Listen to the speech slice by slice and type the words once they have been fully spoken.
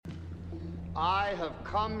I have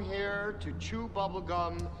come here to chew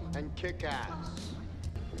bubblegum and kick ass.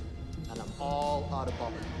 And I'm all out of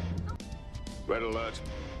bubblegum. Red alert.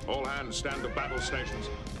 All hands stand to battle stations.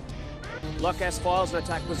 Lock S-files and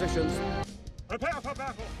attack positions. Prepare for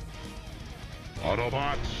battle.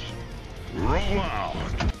 Autobots, roll out.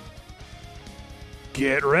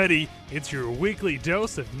 Get ready. It's your weekly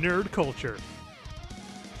dose of nerd culture.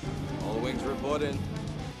 All wings report in.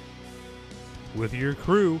 With your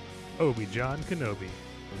crew, Obi-Wan Kenobi,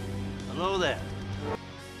 Hello there.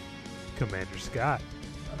 Commander Scott,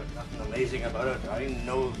 There's nothing amazing about it. I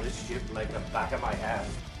know this ship like the back of my hand.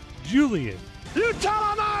 Julian, You tell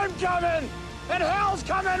them I'm coming! And hell's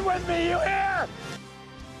coming with me, you hear?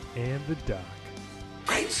 and the Doc.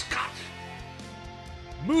 Great Scott!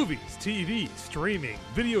 Movies, TV, streaming,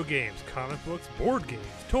 video games, comic books, board games,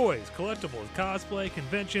 toys, collectibles, cosplay,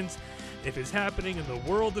 conventions. If it's happening in the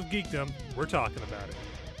world of geekdom, we're talking about it.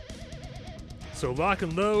 So lock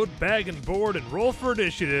and load, bag and board, and roll for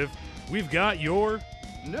initiative. We've got your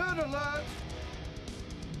Nerd alert!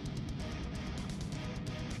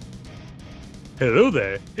 Hello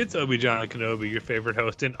there. It's Obi-Wan Kenobi, your favorite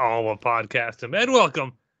host in all of podcasting, and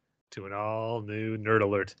welcome to an all-new Nerd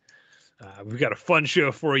Alert. We've got a fun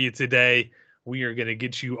show for you today. We are going to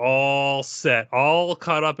get you all set, all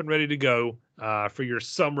caught up and ready to go for your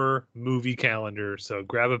summer movie calendar. So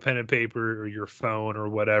grab a pen and paper or your phone or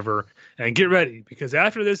whatever and get ready, because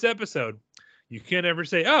after this episode, you can't ever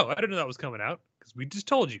say, oh, I didn't know that was coming out, because we just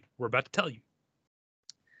told you. We're about to tell you.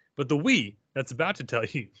 But the we that's about to tell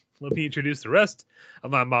you, let me introduce the rest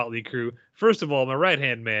of my motley crew. First of all, my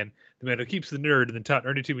right-hand man, the man who keeps the nerd in the Tot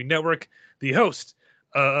Nerdy TV network, the host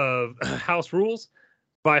of House Rules,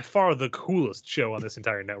 by far the coolest show on this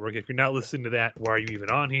entire network. If you're not listening to that, why are you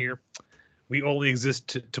even on here? We only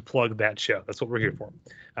exist to plug that show. That's what we're here for.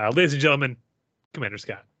 Ladies and gentlemen, Commander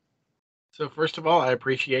Scott. So first of all, I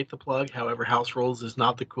appreciate the plug. However, House Rules is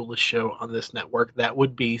not the coolest show on this network. That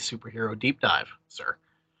would be Superhero Deep Dive, sir.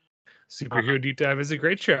 Superhero Deep Dive is a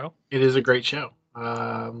great show. It is a great show.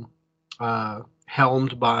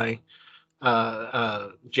 Helmed by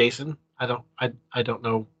Jason. I don't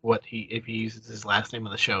know if he uses his last name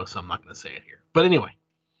on the show, so I'm not going to say it here. But anyway,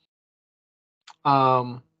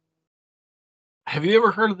 have you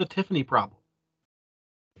ever heard of the Tiffany problem?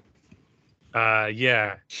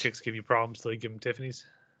 Yeah. Chicks give you problems till you give them Tiffany's?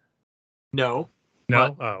 No.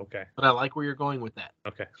 No? Oh, okay. But I like where you're going with that.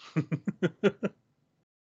 Okay.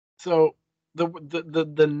 So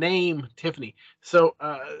the name Tiffany. So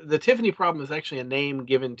the Tiffany problem is actually a name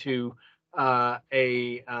given to an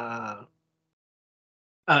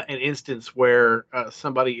instance where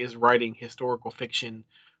somebody is writing historical fiction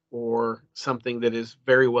or something that is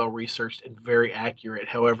very well researched and very accurate.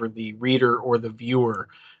 However, the reader or the viewer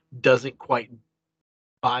doesn't quite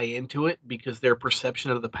buy into it because their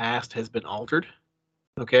perception of the past has been altered.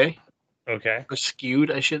 Okay. Okay. Or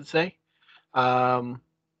skewed, I should say. And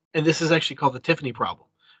this is actually called the Tiffany problem.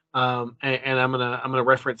 And I'm gonna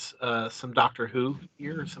reference some Doctor Who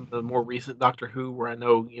here, some of the more recent Doctor Who, where I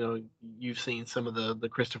know you've seen some of the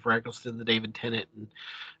Christopher Eccleston, the David Tennant,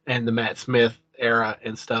 and the Matt Smith era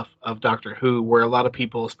and stuff of Doctor Who, where a lot of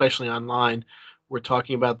people, especially online, were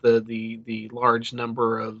talking about the large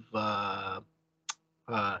number of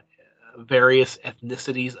various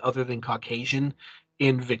ethnicities other than Caucasian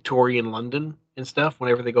in Victorian London and stuff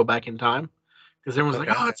whenever they go back in time. Because everyone's like,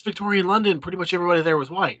 oh, it's Victorian London. Pretty much everybody there was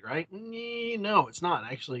white, right? No, it's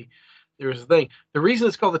not. Actually, there's a thing. The reason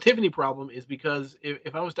it's called the Tiffany problem is because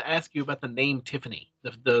if I was to ask you about the name Tiffany,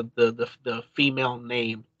 the female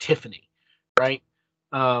name Tiffany, right?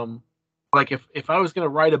 Like if I was going to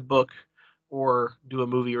write a book or do a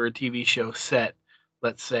movie or a TV show set,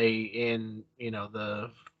 let's say in the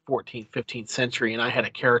 14th, 15th century, and I had a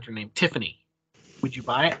character named Tiffany, would you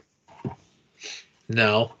buy it?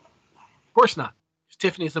 No. Of course not.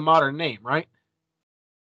 Tiffany's a modern name, right?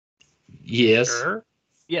 Yes. Sure.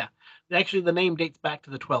 Yeah. Actually, the name dates back to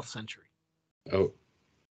the 12th century. Oh.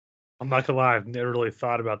 I'm not gonna lie, I've never really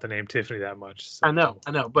thought about the name Tiffany that much. So. I know,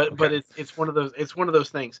 but it's one of those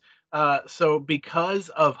things. So because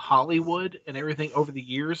of Hollywood and everything over the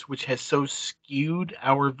years, which has so skewed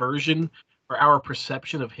our version or our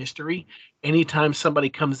perception of history, anytime somebody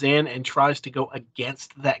comes in and tries to go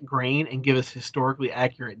against that grain and give us historically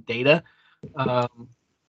accurate data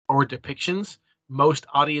or depictions, most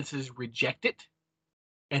audiences reject it,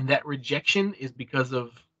 and that rejection is because of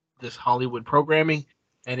this Hollywood programming.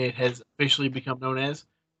 And it has officially become known as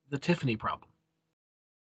the Tiffany problem.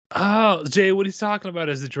 Oh, Jay, what he's talking about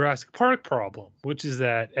is the Jurassic Park problem, which is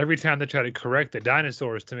that every time they try to correct the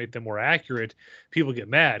dinosaurs to make them more accurate, people get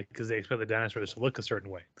mad because they expect the dinosaurs to look a certain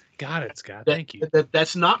way. Got it, Scott. Thank you.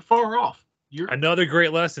 That's not far off. Another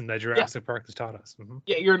great lesson that Jurassic Park has taught us. Mm-hmm.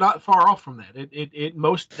 Yeah, you're not far off from that. It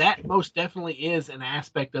most definitely is an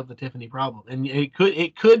aspect of the Tiffany problem, and it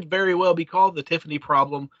could very well be called the Tiffany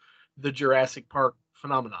problem, the Jurassic Park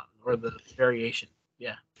phenomenon, or the variation.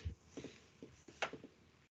 Yeah.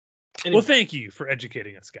 Anyway, Well, thank you for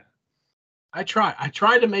educating us, Scott. I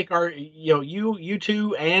try to make our you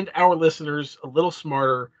two and our listeners a little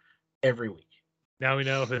smarter every week. Now we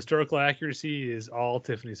know historical accuracy is all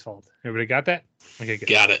Tiffany's fault. Everybody got that? Okay, good.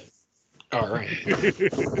 Got it. All right.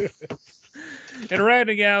 And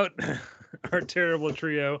rounding out our terrible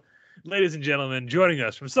trio, ladies and gentlemen, joining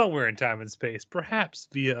us from somewhere in time and space, perhaps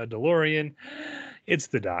via a DeLorean, it's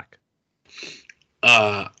the Doc.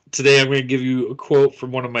 Today I'm going to give you a quote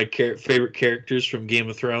from one of my favorite characters from Game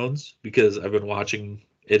of Thrones, because I've been watching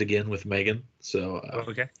it again with Megan. So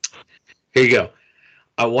okay. Here you go.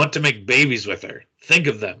 I want to make babies with her. Think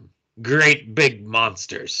of them. Great big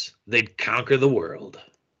monsters. They'd conquer the world.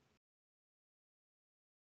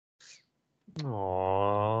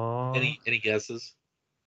 Aww. Any guesses?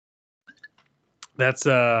 That's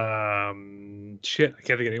shit. I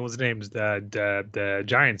can't think of anyone's names. The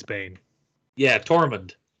Giant's Bane. Yeah,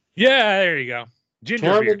 Tormund. Yeah, there you go.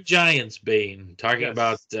 Tormund Giant's Bane. Talking Yes.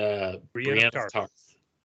 about Brienne of Brienne of Tarth.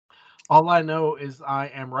 All I know is I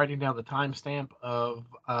am writing down the timestamp of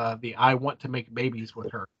the I want to make babies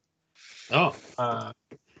with her. Oh, Uh,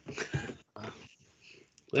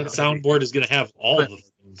 that soundboard is going to have all the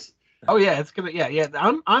things. Oh yeah, it's gonna yeah.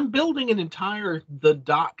 I'm building an entire The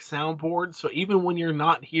Doc soundboard, so even when you're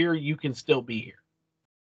not here, you can still be here.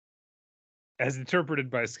 As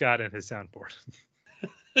interpreted by Scott and his soundboard.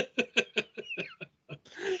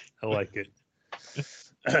 I like it.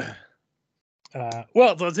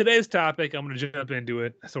 Well, so today's topic, I'm going to jump into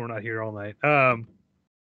it, so we're not here all night.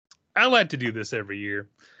 I like to do this every year,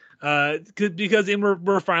 because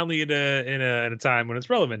we're finally in a time when it's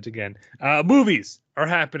relevant again. Movies are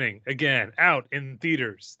happening again, out in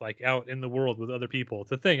theaters, like out in the world with other people.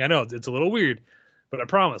 It's a thing. I know it's a little weird, but I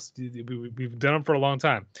promise we've done them for a long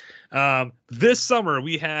time. This summer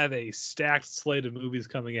we have a stacked slate of movies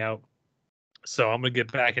coming out, so I'm gonna get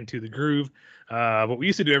back into the groove. What we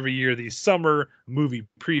used to do every year, the summer movie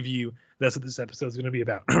preview. That's what this episode is going to be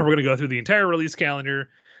about. We're going to go through the entire release calendar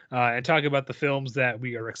and talk about the films that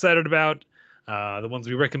we are excited about, the ones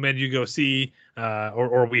we recommend you go see,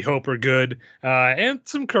 or we hope are good, and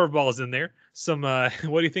some curveballs in there. Some what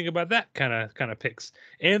do you think about that kind of picks,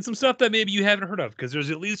 and some stuff that maybe you haven't heard of, because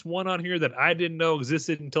there's at least one on here that I didn't know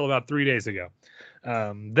existed until about 3 days ago.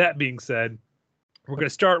 That being said, we're going to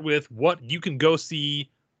start with what you can go see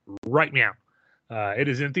right now. It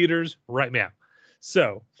is in theaters right now.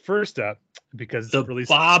 So first up, because The released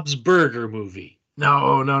Bob's Burger movie.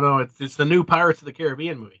 No. It's the new Pirates of the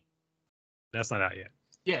Caribbean movie. That's not out yet.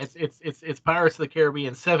 Yeah, it's Pirates of the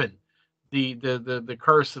Caribbean 7, the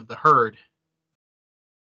Curse of the Herd.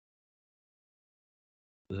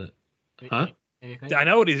 Huh? Anything? I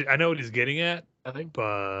know what he's getting at, Nothing.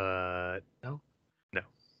 but If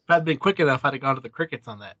I'd been quick enough, I'd have gone to the crickets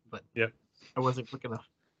on that. But Yep. I wasn't quick enough.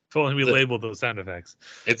 if only we The- labeled those sound effects.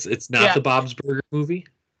 It's not Yeah. the Bob's Burger movie.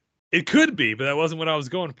 It could be, but that wasn't what I was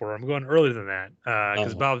going for. I'm going earlier than that,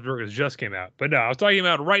 because Oh. Bob's Burgers just came out. But no, I was talking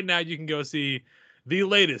about right now. You can go see the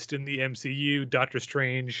latest in the MCU, Doctor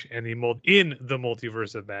Strange, and the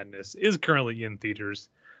Multiverse of Madness is currently in theaters.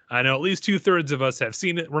 I know at least 2/3 of us have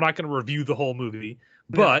seen it. We're not going to review the whole movie,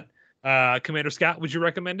 but Commander Scott, would you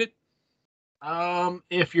recommend it?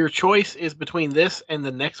 If your choice is between this and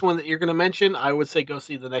the next one that you're going to mention, I would say go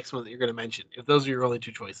see the next one that you're going to mention. If those are your only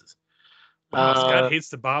two choices. Wow, Scott hates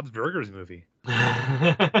the Bob's Burgers movie.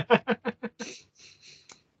 Yeah.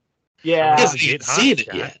 Yes. Hasn't even Get hot, seen it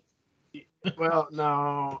Scott. yet. Well,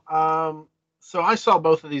 no. So I saw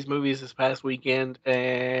both of these movies this past weekend,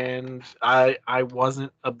 and I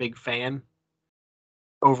wasn't a big fan.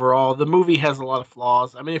 Overall, the movie has a lot of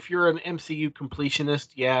flaws. I mean, if you're an MCU completionist,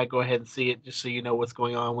 yeah, go ahead and see it just so you know what's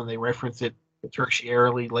going on when they reference it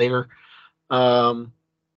tertiarily later.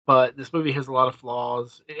 But this movie has a lot of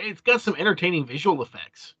flaws. It's got some entertaining visual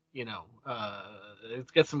effects,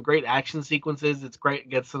 it's got some great action sequences. It's great. It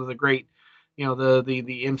gets some of the great, the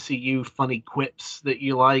MCU funny quips that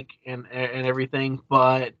you like and everything.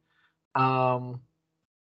 But can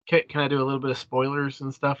I do a little bit of spoilers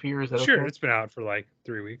and stuff here? Is that Sure, okay? it's been out for like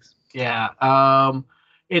 3 weeks. Yeah.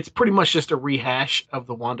 It's pretty much just a rehash of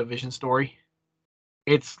the WandaVision story.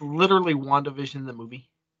 It's literally WandaVision the movie.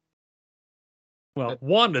 Well,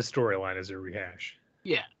 Wanda's storyline is a rehash.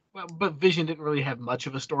 Yeah, well, but Vision didn't really have much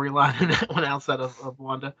of a storyline in that one outside of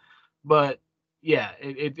Wanda. But yeah,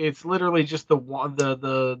 it's literally just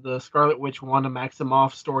the Scarlet Witch Wanda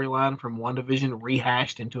Maximoff storyline from WandaVision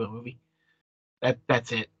rehashed into a movie.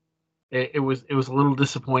 That's it. It was a little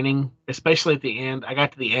disappointing, especially at the end. I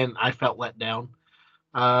got to the end, I felt let down.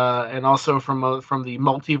 And also from the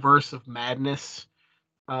Multiverse of Madness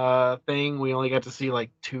thing, we only got to see like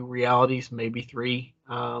 2 realities, maybe 3.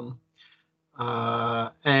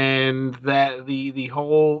 And that the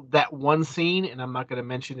whole that one scene, and I'm not going to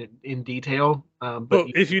mention it in detail. But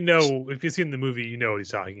if you've seen the movie, you know what he's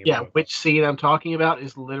talking about. Yeah, which scene I'm talking about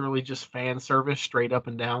is literally just fan service, straight up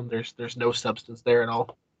and down. There's no substance there at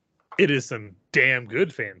all. It is some damn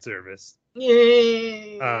good fan service.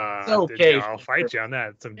 Yeah, okay. I'll fight you on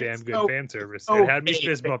that. Some damn good fan service. Okay. It had me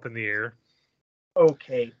fist bump in the air.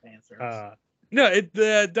 Okay, fan service. No,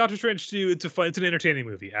 Doctor Strange 2. It's an entertaining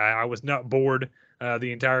movie. I was not bored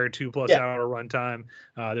the entire 2+ hour runtime.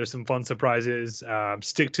 There's some fun surprises.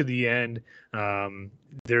 Stick to the end.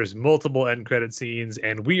 There's multiple end credit scenes,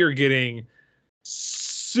 and we are getting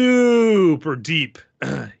super deep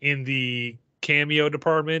in the cameo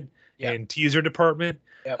department and teaser department.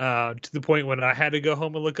 To the point when I had to go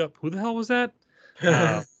home and look up who the hell was that.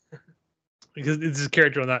 Because this is a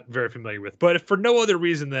character I'm not very familiar with. But if for no other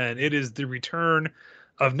reason than it is the return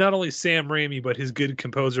of not only Sam Raimi, but his good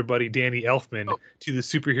composer buddy Danny Elfman to the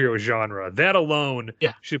superhero genre. That alone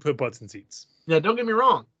should put butts in seats. Now, don't get me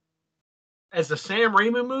wrong. As a Sam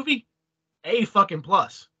Raimi movie, A fucking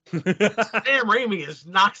plus. Sam Raimi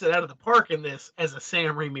knocks it out of the park in this as a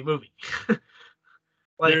Sam Raimi movie.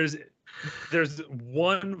 There's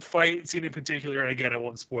one fight scene in particular, and again, I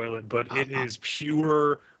won't spoil it, but it is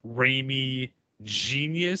pure Raimi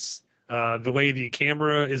genius. The way the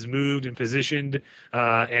camera is moved and positioned,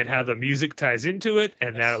 and how the music ties into it,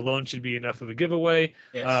 and that alone should be enough of a giveaway.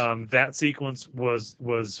 Yes. That sequence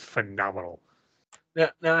was phenomenal. Now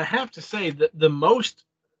I have to say that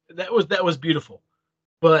that was beautiful,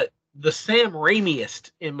 but the Sam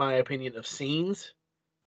Raimiest, in my opinion, of scenes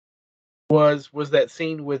was that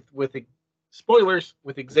scene with spoilers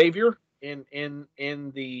with Xavier in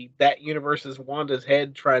that universe's Wanda's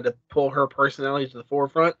head trying to pull her personality to the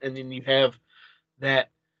forefront, and then you have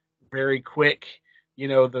that very quick,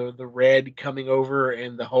 the red coming over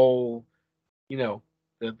and the whole, that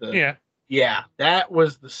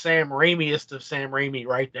was the Sam Raimiest of Sam Raimi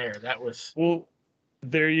right there. That was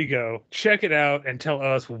there you go. Check it out and tell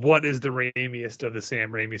us what is the Raimiest of the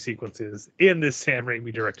Sam Raimi sequences in this Sam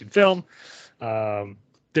Raimi directed film.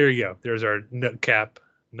 There you go. There's our nutcap.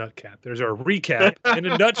 There's our recap in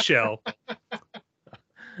a nutshell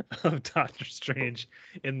of Doctor Strange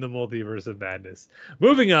in the Multiverse of Madness.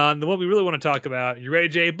 Moving on, the one we really want to talk about. You ready,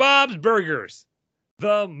 Jay? Bob's Burgers,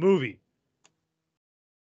 the movie.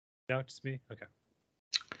 No, just me? Okay.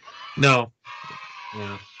 No.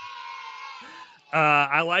 Yeah.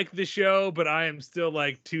 I like the show, but I am still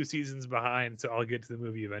like 2 seasons behind, so I'll get to the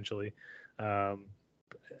movie eventually. I'm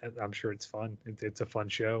sure it's fun. It's a fun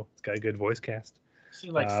show. It's got a good voice cast.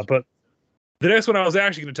 But the next one I was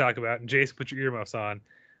actually going to talk about, and Jason, put your earmuffs on.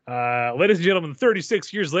 Ladies and gentlemen,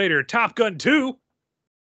 36 years later, Top Gun 2.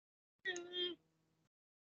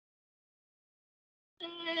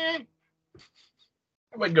 I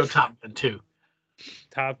wouldn't go Top Gun 2.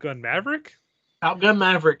 Top Gun Maverick? Top Gun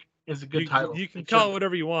Maverick is a good title. You can call it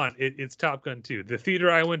whatever you want. It's Top Gun 2. The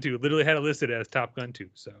theater I went to literally had it listed as Top Gun 2.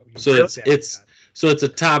 So it's a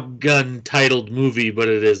Top Gun titled movie, but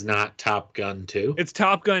it is not Top Gun 2. It's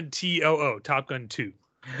Top Gun TOO, Top Gun 2.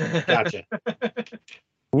 Gotcha.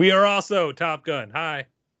 We are also Top Gun. Hi.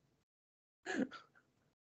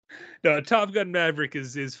 No, Top Gun Maverick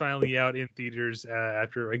is finally out in theaters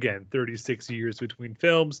after, again, 36 years between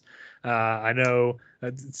films. I know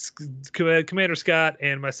Commander Scott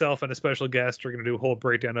and myself and a special guest are going to do a whole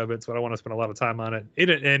breakdown of it, so I don't want to spend a lot of time on it. In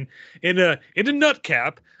a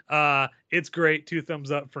nutcap, it's great. 2 thumbs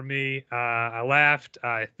up for me. I laughed.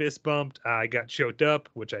 I fist bumped. I got choked up,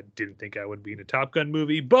 which I didn't think I would be in a Top Gun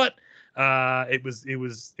movie, but it was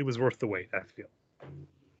worth the wait, I feel.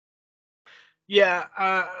 Yeah,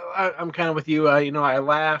 I'm kind of with you. I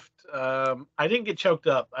laughed. I didn't get choked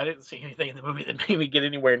up. I didn't see anything in the movie that made me get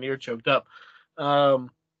anywhere near choked up.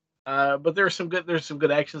 But there's some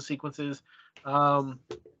good action sequences.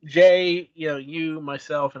 Jay, you,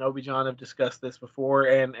 myself, and Obi-John have discussed this before,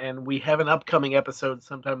 and we have an upcoming episode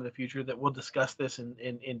sometime in the future that we'll discuss this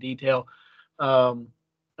in detail. So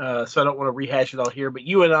I don't want to rehash it all here, but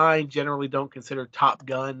you and I generally don't consider Top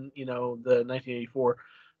Gun, the 1984,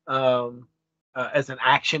 as an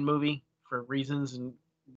action movie for reasons, and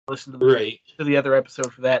listen to Right. the other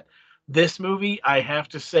episode for that. This movie, I have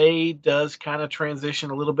to say, does kind of transition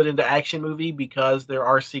a little bit into action movie because there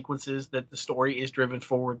are sequences that the story is driven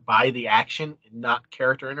forward by the action and not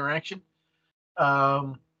character interaction.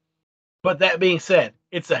 But that being said,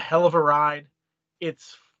 it's a hell of a ride.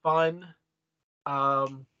 It's fun.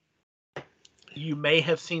 You may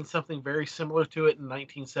have seen something very similar to it in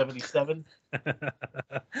 1977.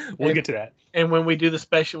 We'll get to that. And when we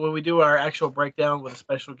do our actual breakdown with a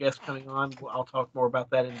special guest coming on, I'll talk more about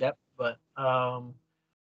that in depth. But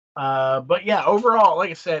yeah, overall, like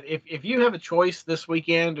I said, if you have a choice this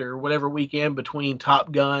weekend or whatever weekend between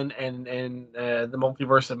Top Gun and the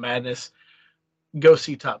Multiverse of Madness, go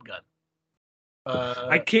see Top Gun.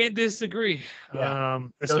 I can't disagree. Yeah.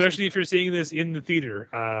 Especially if you're seeing this in the theater.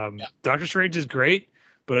 Doctor Strange is great,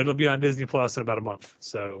 but it'll be on Disney Plus in about a month.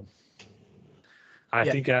 So I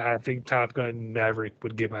think Top Gun Maverick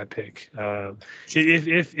would get my pick.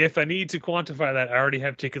 If I need to quantify that, I already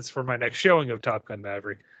have tickets for my next showing of Top Gun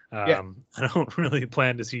Maverick. I don't really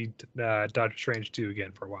plan to see Doctor Strange 2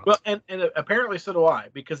 again for a while. Well, and apparently so do I,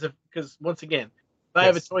 because once again, if I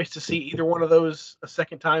have a choice to see either one of those a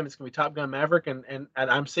second time, it's going to be Top Gun Maverick, and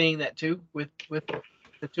I'm seeing that too with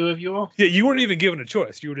the two of you all. Yeah, you weren't even given a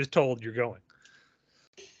choice. You were just told you're going.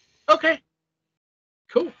 Okay.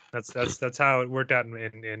 Cool. That's how it worked out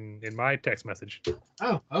in my text message.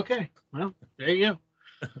 Oh, okay. Well, there you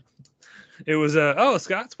go. It was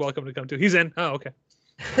Scott's welcome to come too. He's in. Oh, okay.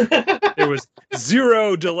 There was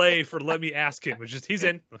zero delay for let me ask him. It was just he's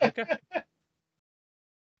in. Okay.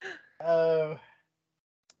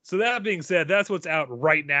 So that being said, that's what's out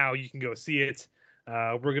right now. You can go see it.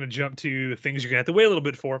 We're going to jump to things you're going to have to wait a little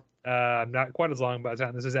bit for. Not quite as long by the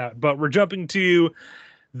time this is out. But we're jumping to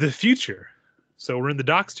the future. So we're in the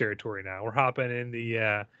Doc's territory now. We're hopping in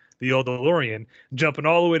the old DeLorean, jumping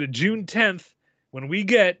all the way to June 10th when we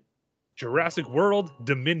get Jurassic World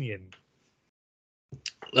Dominion.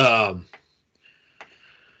 I'm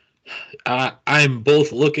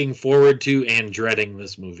both looking forward to and dreading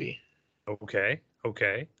this movie. Okay.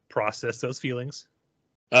 Process those feelings.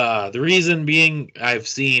 The reason being, I've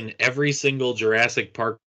seen every single Jurassic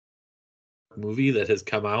Park movie that has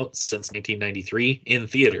come out since 1993 in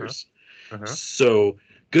theaters. So,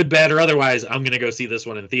 good, bad, or otherwise, I'm going to go see this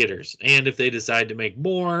one in theaters. And if they decide to make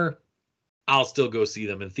more, I'll still go see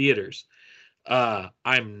them in theaters.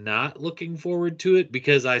 I'm not looking forward to it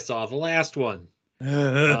because I saw the last one.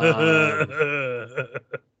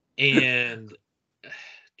 And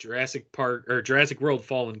Jurassic World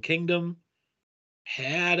Fallen Kingdom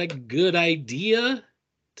had a good idea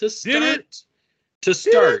to start. The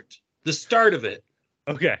start of it.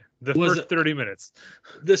 Okay, the first 30 minutes.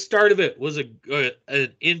 The start of it was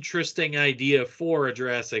an interesting idea for a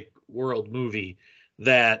Jurassic World movie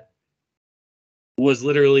that was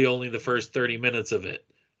literally only the first 30 minutes of it.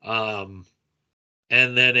 And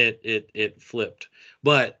then it flipped.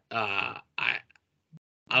 But I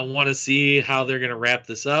want to see how they're going to wrap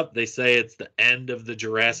this up. They say it's the end of the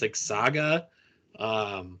Jurassic saga.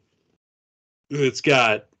 It's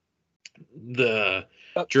got the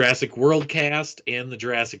Jurassic World cast and the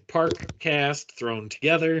Jurassic Park cast thrown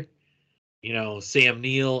together. You know, Sam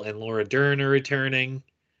Neill and Laura Dern are returning.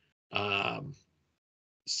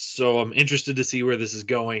 So I'm interested to see where this is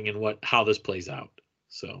going and how this plays out.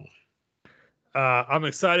 So I'm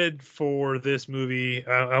excited for this movie.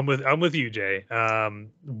 I'm with you, Jay.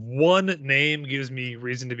 One name gives me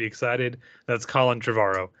reason to be excited. That's Colin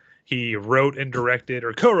Trevorrow. He wrote and directed,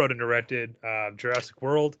 or co-wrote and directed, Jurassic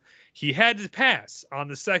World. He had to pass on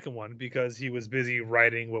the second one because he was busy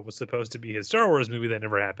writing what was supposed to be his Star Wars movie that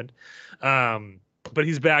never happened. But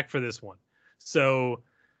he's back for this one. So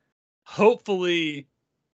hopefully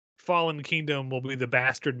Fallen Kingdom will be the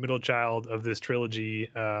bastard middle child of this trilogy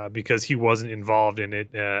because he wasn't involved in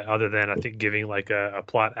it other than, I think, giving like a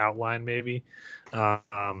plot outline maybe.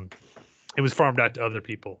 It was farmed out to other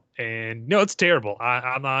people. And no, it's terrible.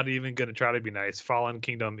 I'm not even going to try to be nice. Fallen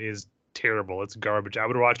Kingdom is terrible. It's garbage. I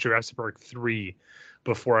would watch Jurassic Park 3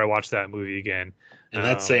 before I watch that movie again. And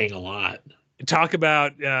that's saying a lot. Talk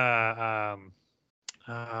about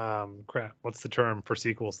crap. What's the term for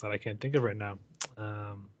sequels that I can't think of right now?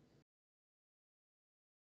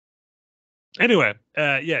 Anyway,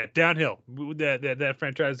 downhill. That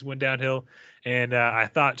franchise went downhill, and I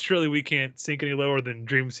thought surely we can't sink any lower than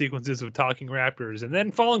Dream Sequences of Talking Raptors, and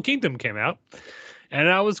then Fallen Kingdom came out, and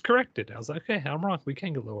I was corrected. I was like, okay, I'm wrong. We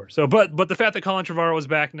can get lower. So, but the fact that Colin Trevorrow is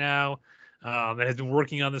back now, that has been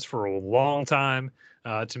working on this for a long time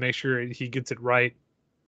to make sure he gets it right,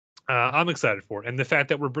 I'm excited for it. And the fact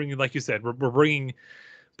that we're bringing, like you said, we're bringing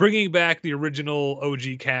bringing back the original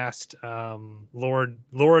OG cast,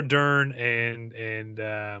 Laura Dern and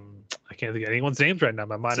I can't think of anyone's names right now.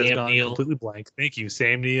 My mind has Sam gone Neill. completely blank. Thank you,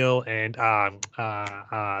 Sam Neill, and well,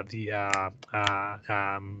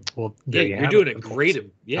 there you You're have doing it. a great.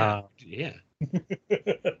 Uh, Yeah.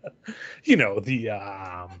 You know, the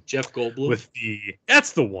Jeff Goldblum.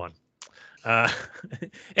 that's the one.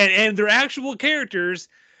 And they're actual characters,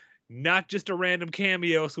 not just a random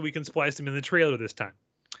cameo, so we can splice them in the trailer this time.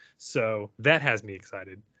 So that has me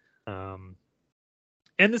excited. And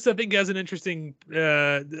this, I think, has an interesting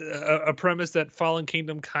a premise that Fallen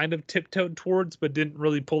Kingdom kind of tiptoed towards, but didn't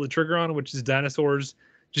really pull the trigger on, which is dinosaurs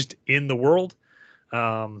just in the world.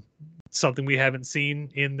 Something we haven't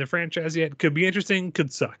seen in the franchise yet. Could be interesting,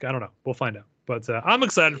 could suck. I don't know. We'll find out. But I'm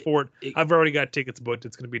excited for it. I've already got tickets booked.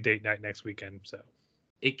 It's going to be date night next weekend. So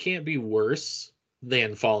it can't be worse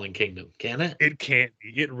than Fallen Kingdom, can it? It can't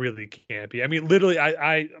be. It really can't be. I mean, literally,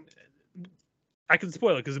 I can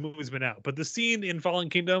spoil it because the movie's been out. But the scene in Fallen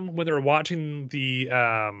Kingdom when they're watching the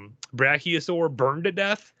Brachiosaur burn to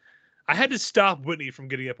death, I had to stop Whitney from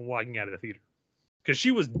getting up and walking out of the theater because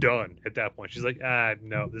she was done at that point. She's like,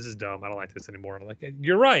 no, this is dumb. I don't like this anymore. I'm like,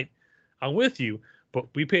 you're right. I'm with you, but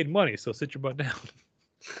we paid money, so sit your butt down.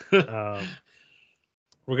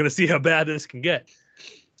 We're gonna see how bad this can get.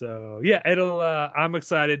 So yeah, I'm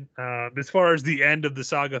excited. As far as the end of the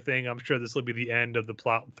saga thing, I'm sure this will be the end of the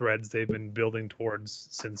plot threads they've been building towards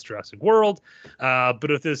since Jurassic World. But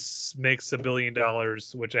if this makes $1 billion,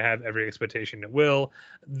 which I have every expectation it will,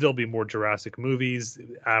 there'll be more Jurassic movies.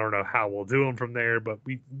 I don't know how we'll do them from there, but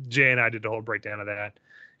Jay and I did a whole breakdown of that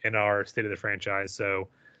in our State of the Franchise. So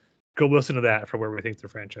go listen to that for where we think the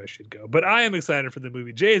franchise should go. But I am excited for the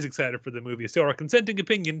movie. Jay is excited for the movie. So our consenting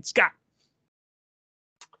opinion, Scott.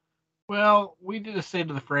 Well, we did a State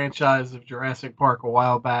of the Franchise of Jurassic Park a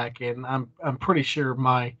while back, and I'm pretty sure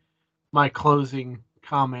my closing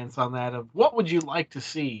comments on that of what would you like to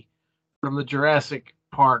see from the Jurassic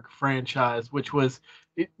Park franchise, which was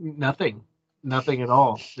nothing at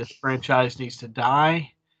all. This franchise needs to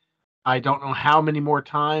die. I don't know how many more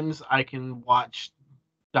times I can watch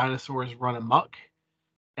dinosaurs run amok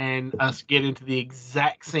and us get into the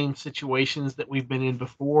exact same situations that we've been in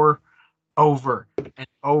before, over and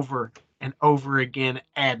over and over again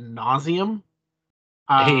ad nauseum.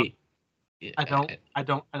 I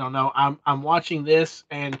don't know. I'm watching this,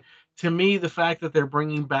 and to me, the fact that they're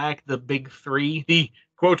bringing back the big three, the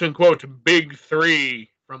quote unquote big three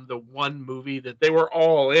from the one movie that they were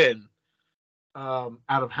all in, out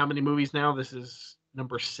of how many movies now? This is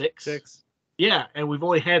number 6. Yeah, and we've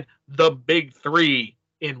only had the big three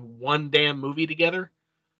in one damn movie together.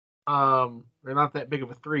 They're not that big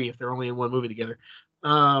of a three if they're only in one movie together.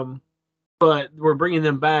 But we're bringing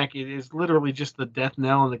them back. It is literally just the death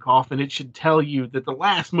knell in the coffin. It should tell you that the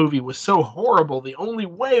last movie was so horrible. The only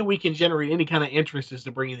way we can generate any kind of interest is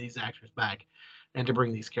to bring these actors back and to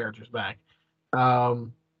bring these characters back.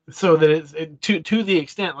 So that it's to the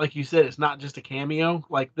extent, like you said, it's not just a cameo.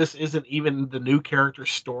 Like this isn't even the new character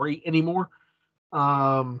story anymore.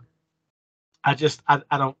 I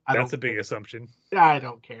don't. That's a big assumption. I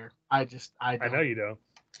don't care. I know you don't.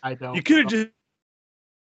 I don't. You could have just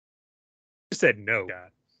said no, God.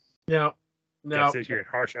 No. That's it. You're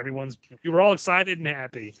harsh. You were all excited and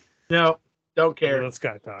happy. No, don't care. Let's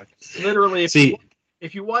Scott talk. Literally,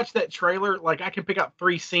 if you watch that trailer, like I can pick up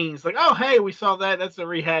 3 scenes. Like, oh hey, we saw that. That's a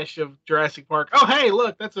rehash of Jurassic Park. Oh hey,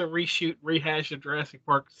 look, that's a rehash of Jurassic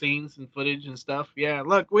Park scenes and footage and stuff. Yeah,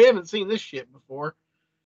 look, we haven't seen this shit before.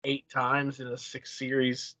 8 times in a 6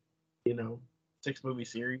 series, 6 movie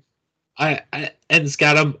series. And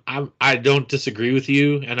Scott, I don't disagree with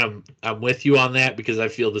you, and I'm with you on that because I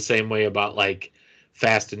feel the same way about like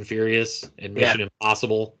Fast and Furious and Mission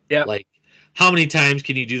Impossible. Yeah. Like, how many times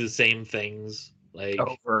can you do the same things like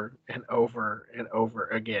over and over and over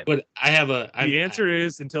again? But the answer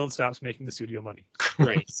is until it stops making the studio money.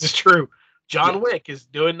 Right. This is true. John Wick is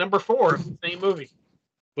doing number 4 of the same movie.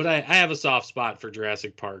 But I have a soft spot for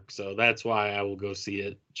Jurassic Park, so that's why I will go see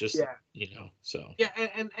it. Just so yeah,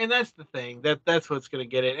 and that's the thing that's what's going to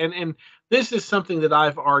get it. And this is something that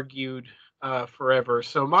I've argued forever.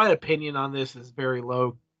 So my opinion on this is very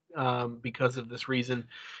low because of this reason.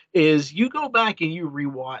 Is you go back and you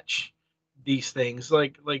rewatch these things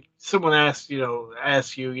like someone asks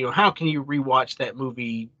you how can you rewatch that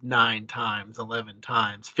movie 9 times, 11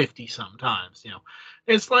 times, 50 sometimes?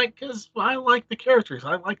 It's like, because I like the characters.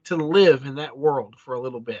 I like to live in that world for a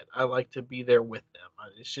little bit. I like to be there with them.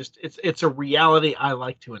 It's just it's a reality I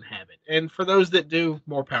like to inhabit. And for those that do,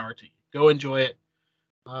 more power to you. Go enjoy it.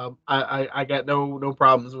 I got no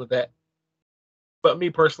problems with that. But me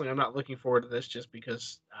personally, I'm not looking forward to this just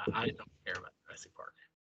because I don't care about Jurassic Park.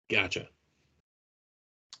 Gotcha.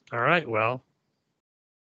 All right. Well,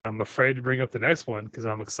 I'm afraid to bring up the next one because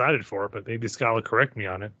I'm excited for it, but maybe Scott will correct me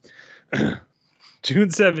on it. June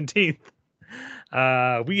 17th.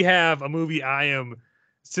 We have a movie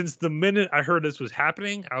since the minute I heard this was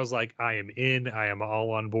happening, I was like, I am in. I am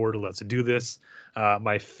all on board. Let's do this.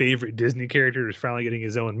 My favorite Disney character is finally getting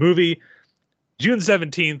his own movie. June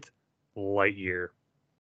 17th, Lightyear.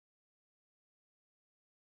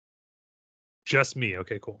 Just me.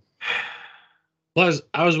 Okay, cool. Well,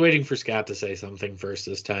 I was waiting for Scott to say something first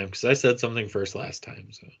this time because I said something first last time.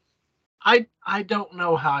 So I don't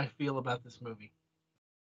know how I feel about this movie.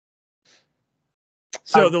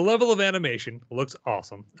 So the level of animation looks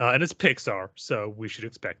awesome, and it's Pixar, so we should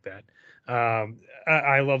expect that.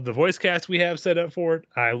 I love the voice cast we have set up for it.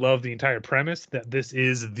 I love the entire premise that this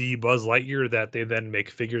is the Buzz Lightyear that they then make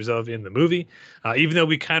figures of in the movie. Even though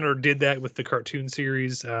we kind of did that with the cartoon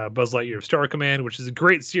series, Buzz Lightyear of Star Command, which is a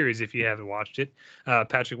great series if you haven't watched it.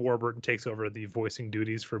 Patrick Warburton takes over the voicing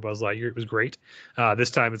duties for Buzz Lightyear. It was great.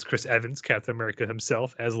 This time it's Chris Evans, Captain America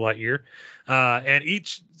himself, as Lightyear. And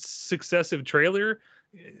each successive trailer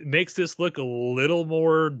makes this look a little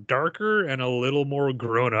more darker and a little more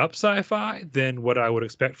grown-up sci-fi than what I would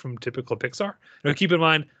expect from typical Pixar. Now, keep in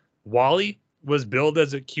mind, WALL-E was billed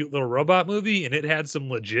as a cute little robot movie, and it had some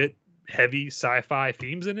legit heavy sci-fi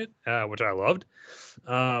themes in it, which I loved.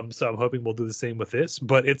 So I'm hoping we'll do the same with this.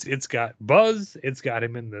 But it's got Buzz, it's got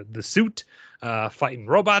him in the suit, fighting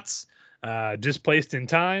robots. Displaced in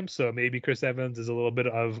time, so maybe Chris Evans is a little bit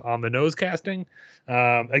of on the nose casting.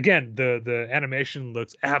 Again, the animation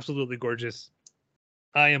looks absolutely gorgeous.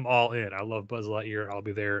 I am all in. I love Buzz Lightyear. I'll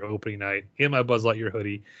be there opening night in my Buzz Lightyear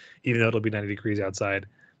hoodie, even though it'll be 90 degrees outside.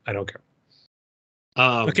 I don't care.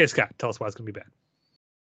 Okay, Scott, tell us why it's gonna be bad.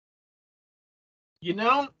 You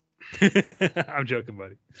know, I'm joking,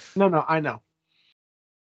 buddy. No, I know.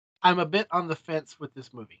 I'm a bit on the fence with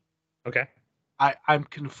this movie. Okay. I'm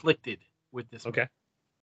conflicted with this movie. Okay.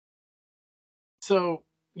 So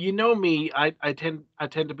you know me, I tend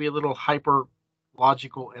to be a little hyper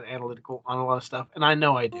logical and analytical on a lot of stuff, and I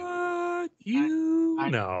know I do. What I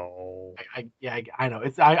know? I know.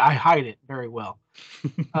 I hide it very well.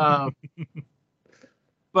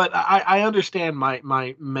 But I understand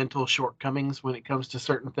my mental shortcomings when it comes to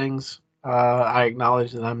certain things. I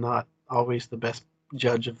acknowledge that I'm not always the best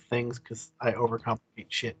judge of things because I overcomplicate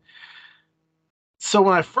shit. So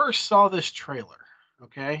when I first saw this trailer,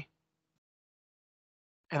 okay,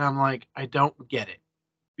 and I'm like, I don't get it.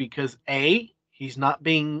 Because A, he's not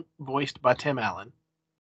being voiced by Tim Allen.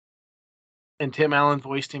 And Tim Allen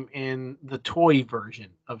voiced him in the toy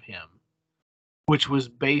version of him, which was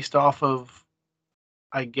based off of,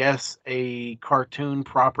 I guess, a cartoon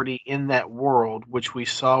property in that world, which we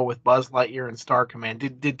saw with Buzz Lightyear and Star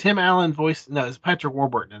Command. Did Tim Allen voice? No, it's Patrick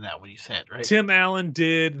Warburton in that one. You said, right? Tim Allen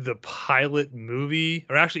did the pilot movie,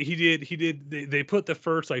 or actually, he did. They put the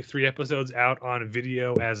first like 3 episodes out on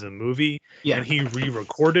video as a movie, and he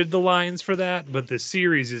re-recorded the lines for that. But the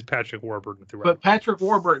series is Patrick Warburton throughout. But Patrick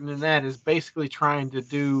Warburton in that is basically trying to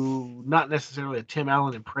do not necessarily a Tim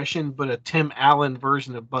Allen impression, but a Tim Allen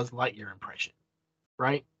version of Buzz Lightyear impression.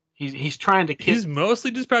 Right? He's trying to. He's mostly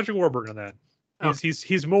just Patrick Warburton on that.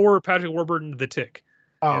 He's more Patrick Warburton the Tick.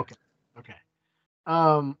 Oh, okay. Okay.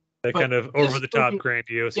 That kind of over the top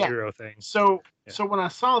grandiose hero thing. So when I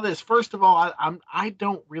saw this, first of all, I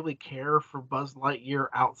don't really care for Buzz Lightyear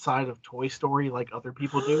outside of Toy Story like other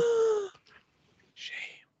people do. Shame.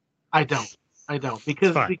 I don't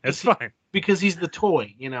because it's fine because he's the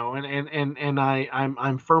toy, you know, and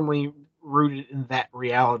I'm firmly rooted in that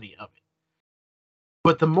reality of it.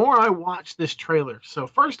 But the more I watch this trailer, so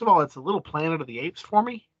first of all, it's a little Planet of the Apes for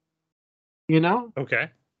me, you know? Okay.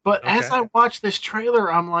 But as I watch this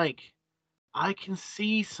trailer, I'm like, I can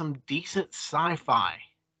see some decent sci-fi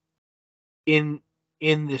in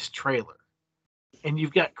this trailer. And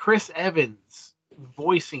you've got Chris Evans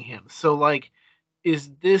voicing him. So, like, is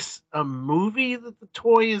this a movie that the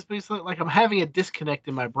toy is basically? Like, I'm having a disconnect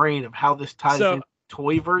in my brain of how this ties into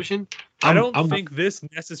toy version. I don't think this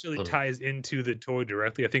necessarily ties into the toy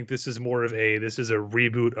directly. I think this is more of a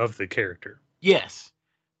reboot of the character. Yes.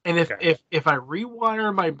 And if I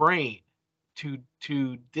rewire my brain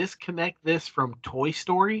to disconnect this from Toy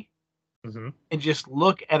Story and just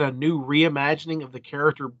look at a new reimagining of the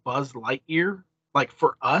character Buzz Lightyear, like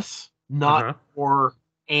for us, not for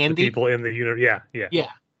Andy. The people in the universe.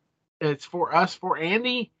 Yeah. It's for us, for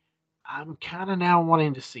Andy. I'm kind of now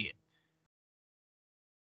wanting to see it.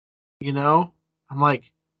 You know, I'm like,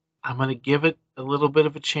 I'm going to give it a little bit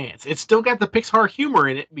of a chance. It's still got the Pixar humor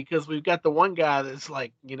in it because we've got the one guy that's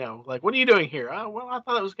like, like, what are you doing here? Oh, well, I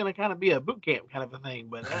thought it was going to kind of be a boot camp kind of a thing,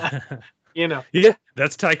 but Yeah,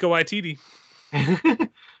 that's Taika Waititi.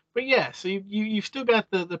 But yeah, so you've still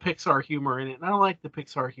got the Pixar humor in it, and I like the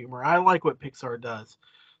Pixar humor. I like what Pixar does.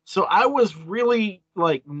 So I was really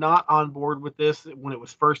like not on board with this when it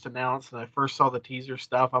was first announced and I first saw the teaser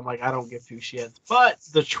stuff. I'm like, I don't give two shits. But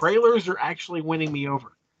the trailers are actually winning me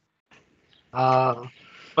over.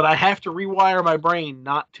 But I have to rewire my brain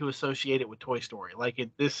not to associate it with Toy Story. Like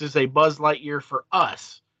this is a Buzz Lightyear for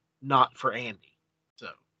us, not for Andy. So,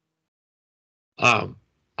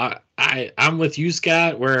 I'm with you,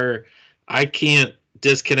 Scott, where I can't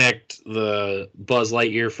disconnect the Buzz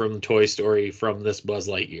Lightyear from Toy Story from this Buzz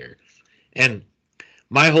Lightyear. And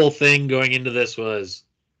my whole thing going into this was,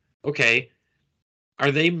 okay,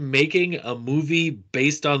 are they making a movie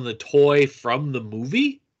based on the toy from the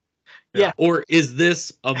movie? Yeah. Or is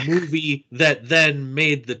this a movie that then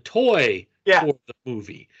made the toy for the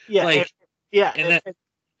movie? Yeah. Like, yeah.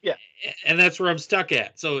 And that's where I'm stuck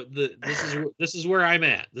at. So this is where I'm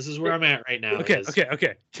at. This is where I'm at right now. Okay.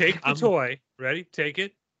 Take the toy. Ready? Take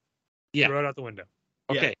it. Yeah. Throw it out the window.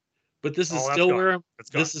 Okay. Yeah. But this is still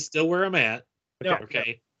where I'm at.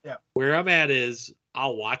 Okay. Yeah. Where I'm at is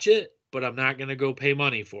I'll watch it, but I'm not gonna go pay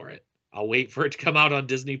money for it. I'll wait for it to come out on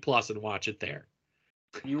Disney Plus and watch it there.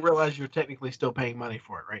 You realize you're technically still paying money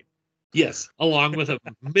for it, right? Yes, along with a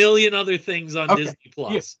million other things on Disney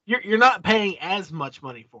Plus. You're not paying as much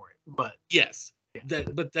money for it, but yes,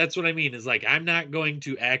 but that's what I mean. Is like I'm not going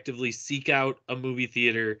to actively seek out a movie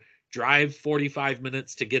theater, drive 45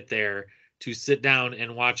 minutes to get there to sit down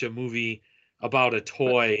and watch a movie about a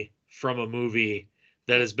toy from a movie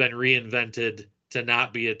that has been reinvented to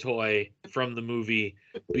not be a toy from the movie,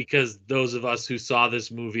 because those of us who saw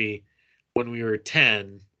this movie when we were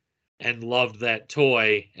 10 and loved that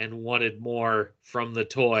toy and wanted more from the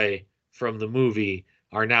toy from the movie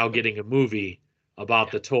are now getting a movie about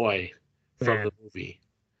the toy from the movie.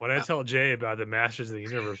 When I tell Jay about the Masters of the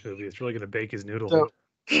Universe movie, it's really going to bake his noodles.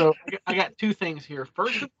 So I got two things here.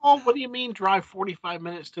 First of all, what do you mean drive 45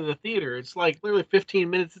 minutes to the theater? It's like literally 15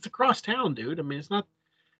 minutes. It's across town, dude. I mean, it's not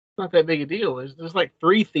that big a deal. There's like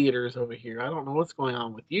 3 theaters over here. I don't know what's going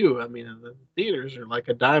on with you. I mean, the theaters are like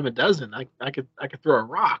a dime a dozen. I could throw a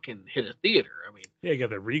rock and hit a theater. I mean, yeah, you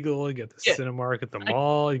got the Regal, you got the Cinemark at the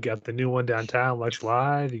mall, you got the new one downtown, Lux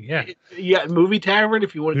Live. Yeah, you got Movie Tavern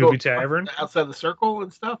if you want to Movie go Tavern outside the circle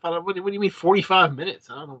and stuff. What do you mean 45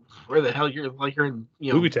 minutes? I don't know where the hell you're in.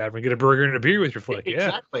 Movie Tavern, get a burger and a beer with your flick.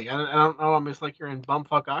 Exactly. Yeah, I don't know. It's like you're in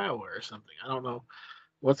bumfuck Iowa or something. I don't know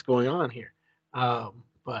what's going on here.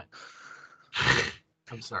 But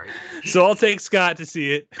I'm sorry. So I'll take Scott to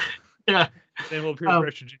see it. Yeah. Then we'll peer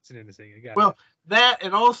pressure Jason into seeing it. Well, that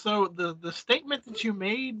and also the statement that you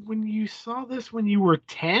made when you saw this when you were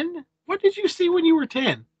 10. What did you see when you were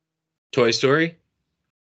 10? Toy Story.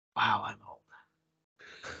 Wow, I'm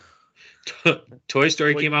old. Toy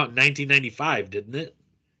Story came out in 1995, didn't it?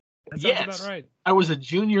 That sounds about right. I was a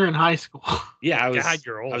junior in high school. Yeah, I was. God,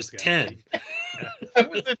 you're old, I was Scott. 10. I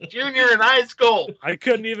was a junior in high school. I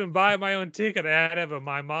couldn't even buy my own ticket. I had to have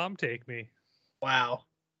my mom take me. Wow.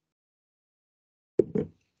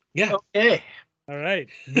 Yeah. Okay. All right.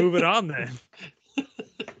 Moving on then.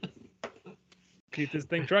 Keep this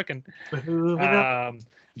thing trucking.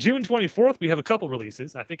 June 24th, we have a couple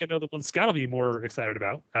releases. I think I know the one Scott will be more excited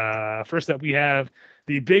about. First up, we have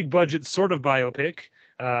the big budget sort of biopic.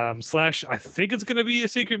 / I think it's going to be a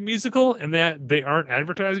secret musical, and that they aren't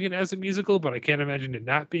advertising it as a musical, but I can't imagine it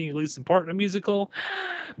not being at least in part a musical.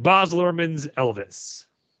 Baz Luhrmann's Elvis.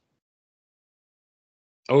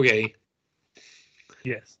 Okay.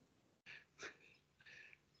 Yes.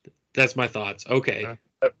 That's my thoughts. Okay.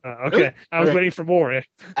 Okay. I was waiting for more.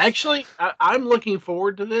 Actually, I'm looking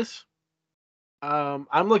forward to this. I'm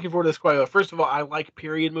looking forward to this quite a lot. First of all, I like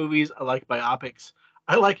period movies. I like biopics.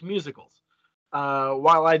 I like musicals.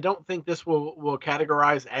 While I don't think this will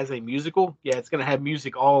categorize as a musical, yeah, it's going to have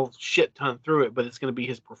music all shit ton through it, but it's going to be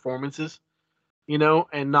his performances,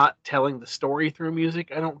 and not telling the story through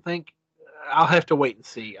music. I don't think. I'll have to wait and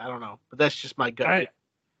see. I don't know, but that's just my gut.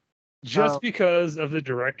 Just because of the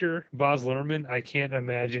director, Baz Luhrmann, I can't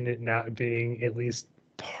imagine it not being at least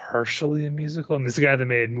partially a musical. And this guy that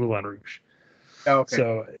made Moulin Rouge. Okay.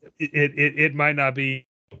 So it might not be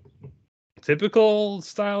typical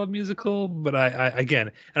style of musical, but I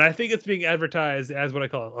think it's being advertised as what I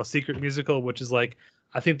call a secret musical, which is like,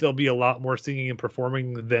 I think there'll be a lot more singing and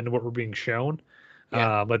performing than what we're being shown.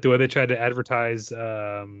 Yeah. Like the way they tried to advertise,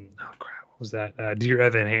 what was that? Dear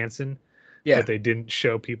Evan Hansen. Yeah. But they didn't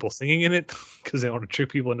show people singing in it because they want to trick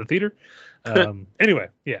people in the theater. Anyway,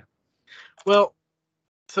 yeah. Well,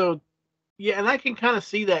 so yeah, and I can kind of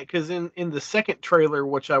see that because in the second trailer,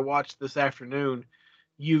 which I watched this afternoon,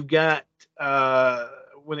 you've got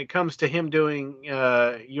when it comes to him doing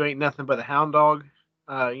 "You Ain't Nothing But a Hound Dog,"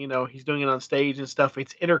 he's doing it on stage and stuff.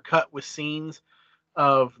 It's intercut with scenes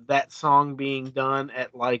of that song being done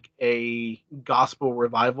at like a gospel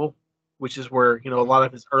revival, which is where a lot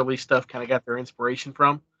of his early stuff kind of got their inspiration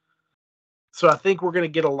from. So I think we're going to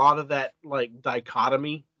get a lot of that like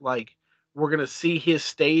dichotomy. Like we're going to see his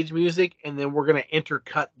stage music, and then we're going to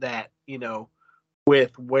intercut that,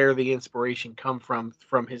 with where the inspiration come from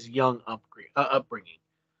his young upbringing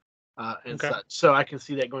and such. So I can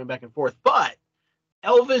see that going back and forth. But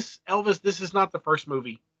Elvis, this is not the first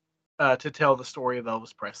movie to tell the story of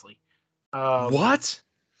Elvis Presley. What?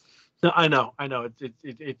 No, I know.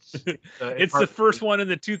 It's it's the first one in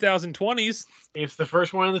the 2020s. It's the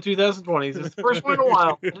first one in the 2020s. It's the first one in a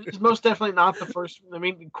while. It's most definitely not the first. I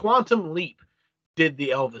mean, Quantum Leap did the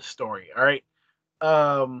Elvis story. All right.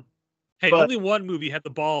 Hey, only one movie had the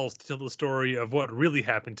balls to tell the story of what really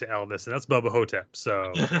happened to Elvis, and that's Bubba Hotep.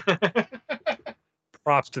 So,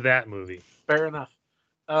 props to that movie. Fair enough.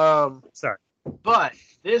 Sorry. But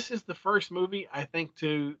this is the first movie I think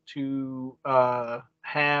to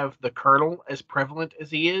have the Colonel as prevalent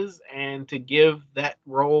as he is, and to give that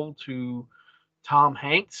role to Tom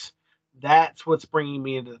Hanks. That's what's bringing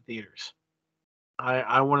me into the theaters.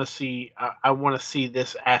 I want to see. I want to see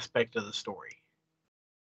this aspect of the story.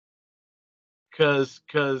 Because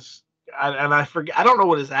I forget. I don't know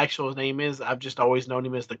what his actual name is. I've just always known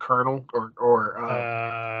him as the Colonel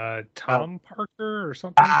or Tom Parker or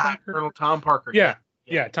something. Colonel Tom Parker. Yeah,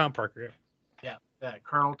 Tom Parker. Yeah,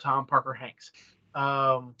 Colonel Tom Parker Hanks.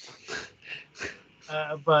 Yeah,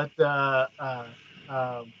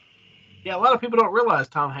 a lot of people don't realize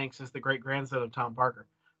Tom Hanks is the great grandson of Tom Parker.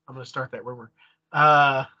 I'm going to start that rumor.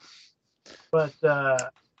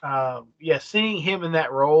 Seeing him in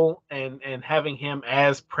that role and having him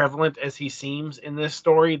as prevalent as he seems in this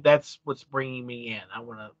story, that's what's bringing me in. I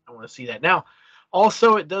want to see that. Now,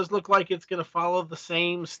 also, it does look like it's going to follow the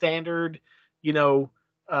same standard,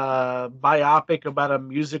 biopic about a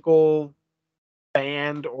musical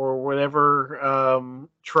band or whatever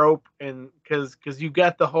trope, and because you've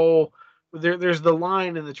got the whole there's the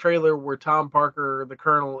line in the trailer where Tom Parker, the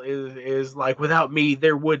Colonel, is like, without me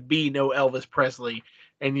there would be no Elvis Presley.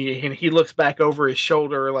 And he looks back over his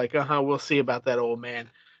shoulder like, we'll see about that old man.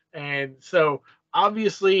 And so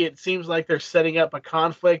obviously it seems like they're setting up a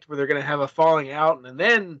conflict where they're going to have a falling out. And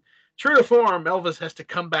then, true to form, Elvis has to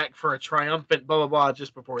come back for a triumphant blah, blah, blah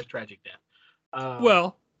just before his tragic death.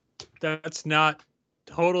 Well, that's not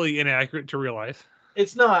totally inaccurate to real life.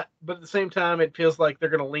 It's not. But at the same time, it feels like they're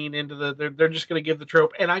going to lean into they're just going to give the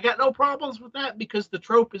trope. And I got no problems with that because the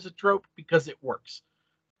trope is a trope because it works.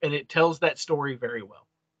 And it tells that story very well.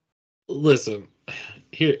 Listen,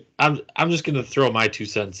 here I'm just gonna throw my 2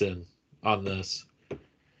 cents in on this.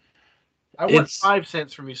 I want 5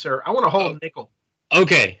 cents from you, sir. I want a whole nickel.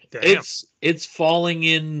 Okay, damn. It's falling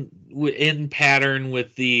in pattern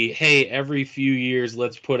with the hey, every few years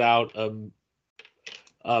let's put out a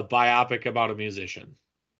biopic about a musician.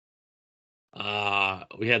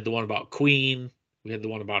 We had the one about Queen. We had the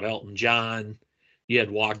one about Elton John. You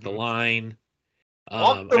had Walk the Line.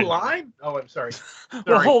 Walk the Line? Oh, I'm sorry.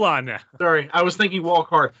 Well, hold on now. Sorry, I was thinking Walk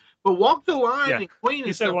Hard. But Walk the Line and Queen.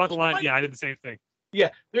 You said Walk the Line. Yeah, I did the same thing.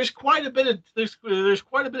 Yeah, there's quite a bit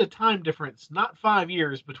of time difference, not 5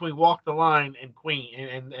 years, between Walk the Line and Queen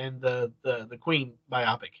and the Queen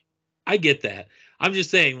biopic. I get that. I'm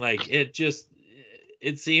just saying, like, it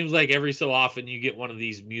seems like every so often you get one of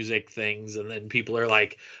these music things, and then people are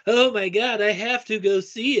like, "Oh my God, I have to go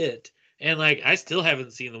see it." And like, I still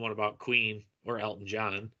haven't seen the one about Queen or Elton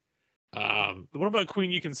John. The one about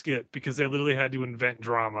Queen you can skip because they literally had to invent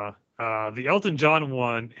drama. The Elton John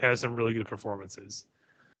one has some really good performances.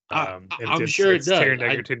 I'm sure it does. Taron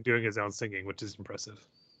Egerton doing his own singing, which is impressive.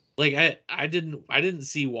 Like I didn't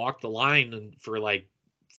see Walk the Line for like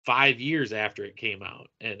 5 years after it came out,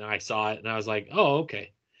 and I saw it and I was like, oh,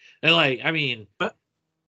 okay. And like, I mean, but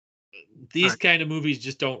these kind of movies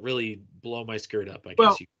just don't really blow my skirt up, I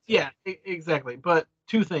guess. Yeah, exactly. But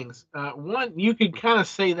 2 things. One, you could kind of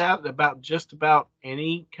say that about just about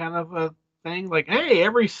any kind of a thing. Like, hey,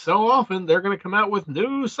 every so often they're going to come out with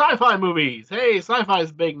new sci-fi movies. Hey, sci-fi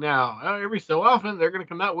is big now. Every so often they're going to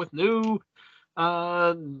come out with new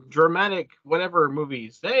dramatic whatever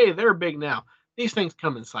movies. Hey, they're big now. These things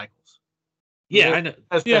come in cycles. Yeah, I know.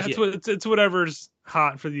 It's whatever's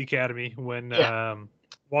hot for the Academy when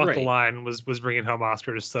Walk the Line was bringing home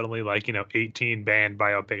Oscars. Suddenly, 18 banned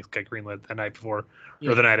biopics got greenlit the night before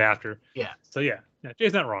or the night after. Yeah. So yeah,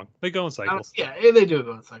 Jay's not wrong. They go in cycles. Yeah, they do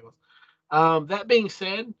go in cycles. That being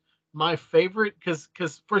said, my favorite, because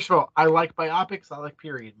first of all, I like biopics, I like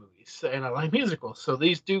period movies, and I like musicals. So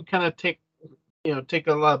these do kind of take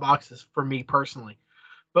a lot of boxes for me personally.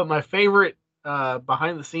 But my favorite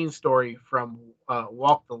behind the scenes story from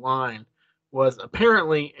Walk the Line was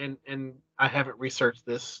apparently, and I haven't researched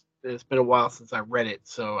this. It's been a while since I read it,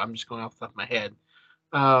 so I'm just going off the top of my head.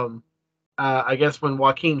 I guess when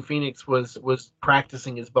Joaquin Phoenix was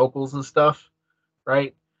practicing his vocals and stuff,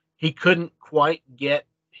 right? He couldn't quite get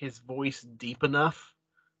his voice deep enough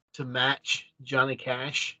to match Johnny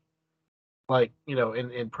Cash,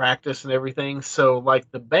 in practice and everything. So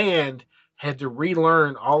the band had to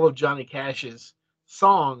relearn all of Johnny Cash's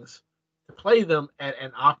songs to play them at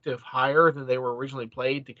an octave higher than they were originally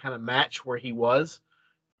played to kind of match where he was.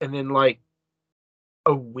 And then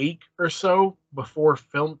a week or so before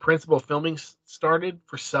principal filming started,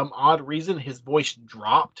 for some odd reason, his voice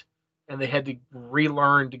dropped and they had to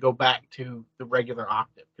relearn to go back to the regular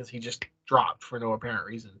octave because he just dropped for no apparent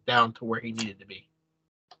reason down to where he needed to be,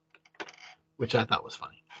 which I thought was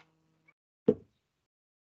funny.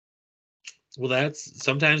 Well,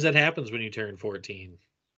 sometimes that happens when you turn 14.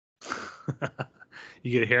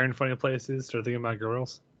 You get hair in funny places, start thinking about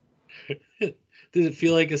girls. Did it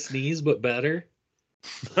feel like a sneeze, but better?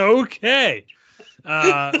 Okay.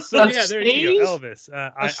 So yeah, there you go, Elvis.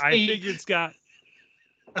 I figured Scott.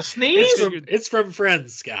 A sneeze? It's from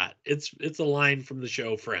Friends, Scott. It's a line from the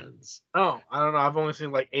show Friends. Oh, I don't know. I've only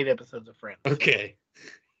seen 8 episodes of Friends. Okay.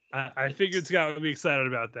 I figured Scott would be excited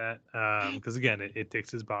about that because again, it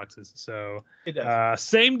ticks his boxes. So it does.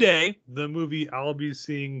 Same day, the movie I'll be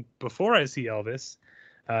seeing before I see Elvis,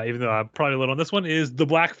 even though I'm probably a little on this one, is The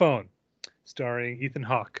Black Phone, starring Ethan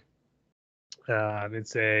Hawke.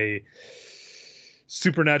 It's a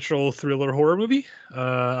supernatural thriller horror movie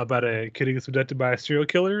about a kid who gets abducted by a serial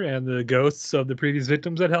killer and the ghosts of the previous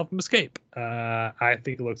victims that help him escape. I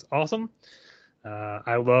think it looks awesome.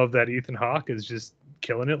 I love that Ethan Hawke is just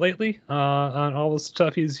killing it lately on all the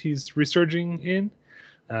stuff he's resurging in.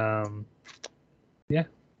 Yeah,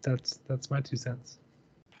 that's my 2 cents.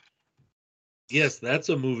 Yes, that's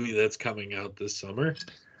a movie that's coming out this summer.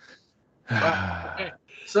 Okay.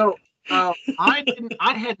 So I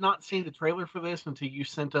had not seen the trailer for this until you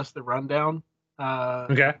sent us the rundown.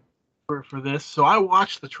 Okay. For this, so I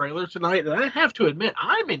watched the trailer tonight, and I have to admit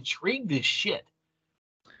I'm intrigued as shit.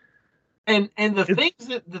 And the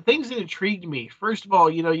things that intrigued me, first of all,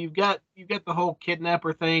 you've got the whole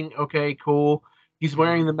kidnapper thing. Okay, cool. He's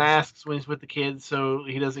wearing the masks when he's with the kids, so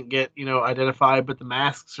he doesn't get identified. But the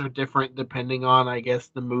masks are different depending on, I guess,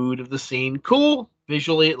 the mood of the scene. Cool.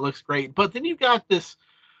 Visually, it looks great. But then you've got this.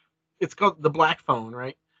 It's called the Black Phone,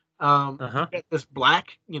 right? You've got this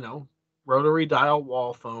black, rotary dial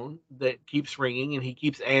wall phone that keeps ringing, and he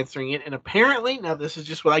keeps answering it. And apparently, now this is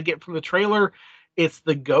just what I get from the trailer. It's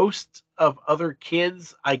the ghosts of other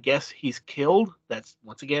kids, I guess, he's killed. That's,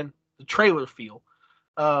 once again, the trailer feel.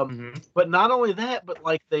 But not only that, but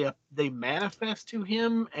they manifest to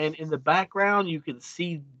him, and in the background you can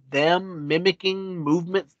see them mimicking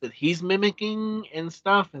movements that he's mimicking and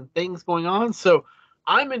stuff and things going on. So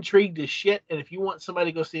I'm intrigued as shit, and if you want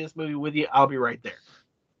somebody to go see this movie with you, I'll be right there.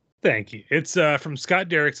 Thank you. It's from Scott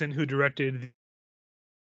Derrickson, who directed,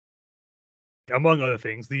 among other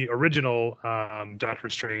things, the original Doctor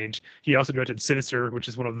Strange. He also directed Sinister, which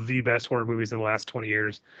is one of the best horror movies in the last 20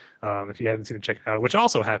 years. If you haven't seen it, check it out, which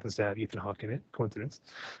also happens to have Ethan Hawke in it. Coincidence.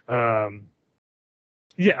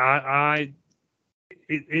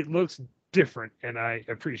 It looks different, and I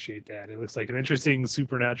appreciate that. It looks like an interesting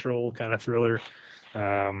supernatural kind of thriller.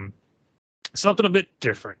 Something a bit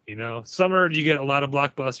different, Summer, you get a lot of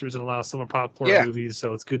blockbusters and a lot of summer popcorn movies,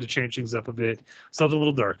 so it's good to change things up a bit. Something a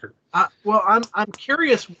little darker. Well, I'm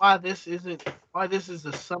curious why this is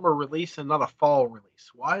a summer release and not a fall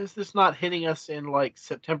release. Why is this not hitting us in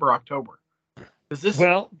September, October? Is this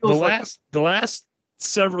the last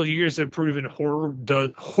several years have proven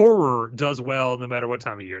horror does well no matter what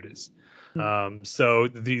time of year it is. So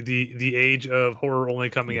the age of horror only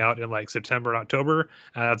coming out in September and October,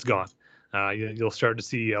 that's gone. You'll start to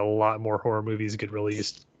see a lot more horror movies get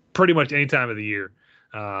released pretty much any time of the year,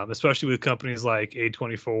 especially with companies like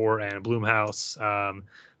A24 and Blumhouse,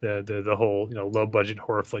 the whole low budget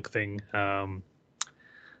horror flick thing.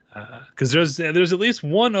 Because there's at least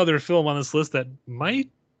one other film on this list that might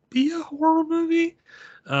be a horror movie.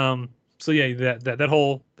 So yeah, that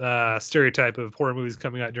whole stereotype of horror movies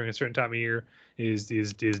coming out during a certain time of year is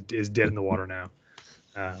dead in the water now.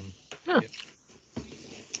 Yeah.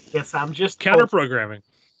 Yes, I'm just Counter programming.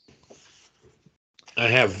 I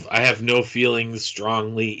have no feelings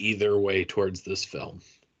strongly either way towards this film.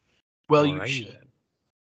 Well, Alrighty then.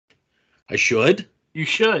 I should? You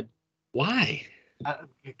should. Why?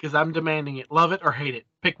 Because I'm demanding it. Love it or hate it.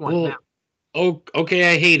 Pick one Well, now. Oh,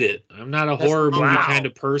 okay, I hate it. I'm not a That's horror movie wow. kind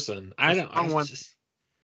of person. I That's don't. the wrong one.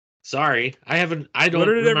 Sorry, I don't What did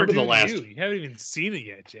it ever remember do the to last. you? You haven't even seen it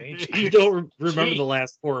yet, Jay. I don't remember Gee. the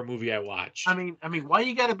last horror movie I watched. I mean, why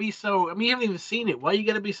you gotta be so? I mean, you haven't even seen it. Why you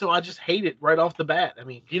gotta be so? I just hate it right off the bat. I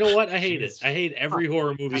mean, You know what? I hate it. Jeez. I hate every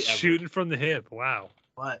horror movie ever. Shooting from the hip. Wow.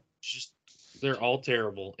 what? Just they're all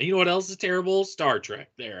terrible. And you know what else is terrible? Star Trek.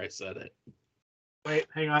 There, I said it. Wait,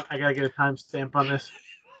 hang on. I gotta get a timestamp on this.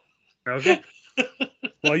 Okay.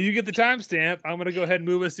 Well, you get the timestamp. I'm going to go ahead and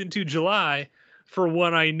move us into July for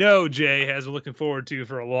one I know Jay has been looking forward to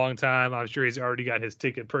for a long time. I'm sure he's already got his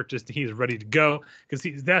ticket purchased. He's ready to go because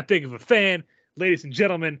he's that big of a fan. Ladies and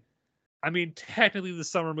gentlemen, I mean, technically the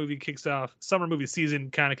summer movie season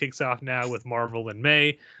kind of kicks off now with Marvel in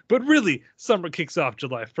May, but really summer kicks off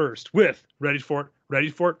July 1st with, ready for it?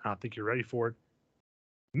 I don't think you're ready for it.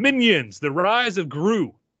 Minions, The Rise of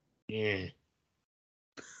Gru. Yeah.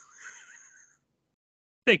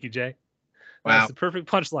 Thank you, Jay. Wow. That's the perfect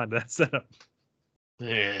punchline to that setup.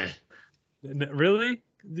 Yeah. Really?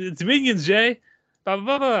 It's Minions, Jay.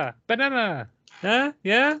 Banana. Huh?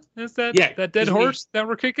 Yeah? That's that, Yeah, that dead 'cause we- horse that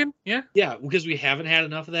we're kicking? Yeah? Yeah, because we haven't had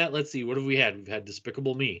enough of that. Let's see. What have we had? We've had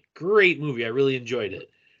Despicable Me. Great movie. I really enjoyed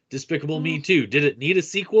it. Despicable Me 2. Did it need a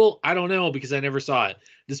sequel? I don't know because I never saw it.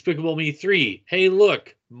 Despicable Me 3. Hey,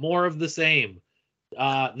 look, more of the same.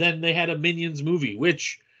 Then they had a Minions movie,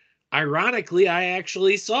 which ironically I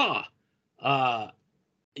actually saw.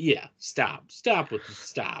 Yeah, stop.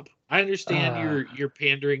 I understand you're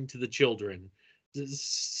pandering to the children.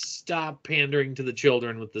 Stop pandering to the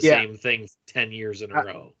children with the same thing 10 years in a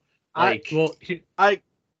row.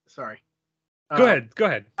 Sorry. Go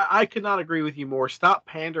ahead. I could not agree with you more. Stop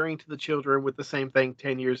pandering to the children with the same thing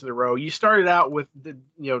 10 years in a row. You started out with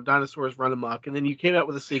Dinosaurs Run Amok, and then you came out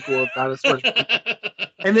with a sequel of Dinosaurs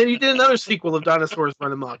and then you did another sequel of Dinosaurs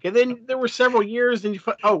Run Amok. And then there were several years and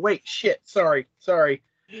sorry.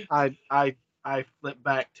 I flipped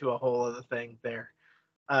back to a whole other thing there.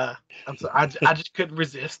 I'm sorry. I just couldn't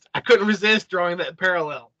resist. I couldn't resist drawing that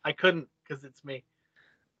parallel. I couldn't because it's me.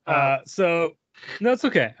 So no, it's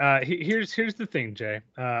okay. Here's the thing, Jay.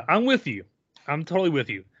 I'm with you. I'm totally with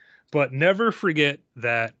you. But never forget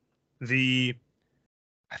that I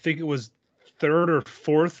think it was third or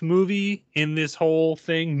fourth movie in this whole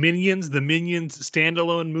thing, the Minions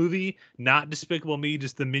standalone movie, not Despicable Me,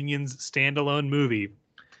 just the Minions standalone movie.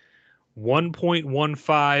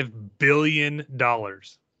 $1.15 billion.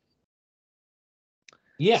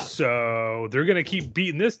 Yeah. So they're going to keep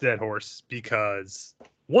beating this dead horse because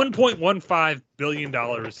 $1.15 billion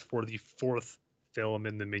for the fourth film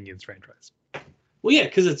in the Minions franchise. Well, yeah,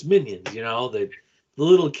 because it's Minions, the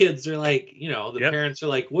little kids are like, the parents are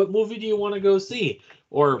like, what movie do you want to go see?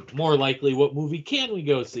 Or more likely, what movie can we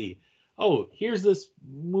go see? Oh, here's this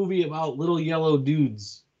movie about little yellow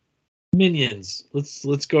dudes. Minions.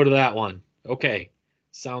 Let's go to that one. Okay.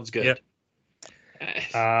 Sounds good. Yep.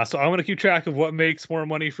 So I'm going to keep track of what makes more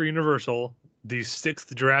money for Universal. The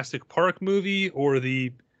 6th Jurassic Park movie or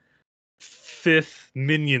the 5th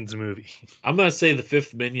Minions movie? I'm going to say the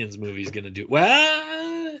 5th Minions movie is going to do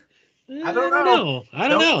well. I don't know. I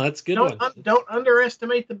don't know. That's a good one. Don't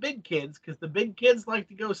underestimate the big kids because the big kids like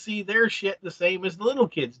to go see their shit the same as the little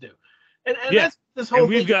kids do. And that's this whole and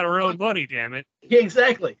we've thing. got our own money, damn it. Yeah,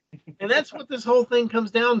 exactly. And that's what this whole thing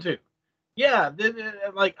comes down to. Yeah,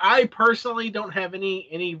 like I personally don't have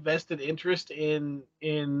any vested interest in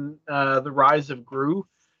the Rise of Gru.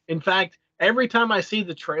 In fact, every time I see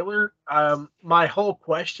the trailer, my whole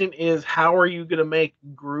question is, how are you going to make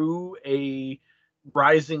Gru a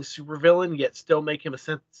rising supervillain yet still make him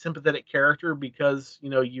a sympathetic character? Because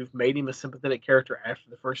you've made him a sympathetic character after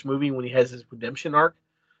the first movie when he has his redemption arc.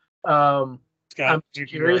 Scott,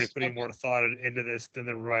 you're already putting more thought into this than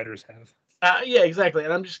the writers have. Yeah, exactly.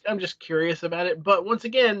 And I'm just curious about it. But once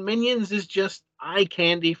again, Minions is just eye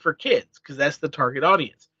candy for kids because that's the target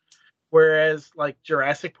audience. Whereas like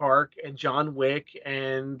Jurassic Park and John Wick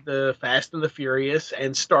and the Fast and the Furious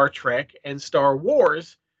and Star Trek and Star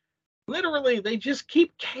Wars, literally they just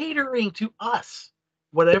keep catering to us.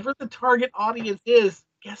 Whatever the target audience is,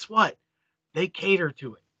 guess what? They cater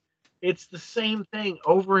to it. It's the same thing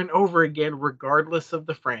over and over again, regardless of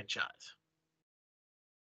the franchise.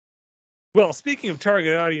 Well, speaking of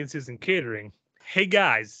target audiences and catering, hey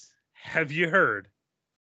guys, have you heard?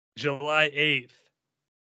 July 8th,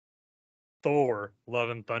 Thor, Love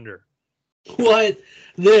and Thunder. What?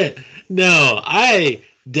 No, I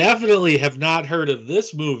definitely have not heard of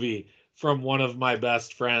this movie from one of my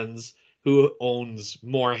best friends who owns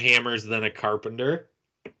more hammers than a carpenter.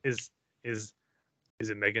 Is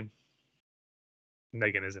it Megan?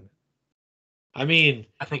 Megan, isn't it? I mean,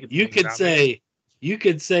 I think it's you Megan,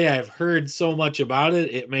 could say I've heard so much about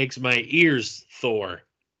it, it makes my ears Thor.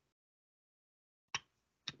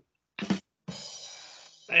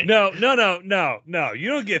 No. You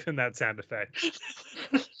don't give him that sound effect.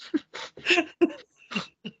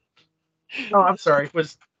 Oh, I'm sorry.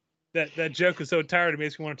 Was that joke is so tired it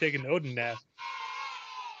makes me want to take an Odin nap.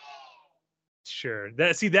 Sure.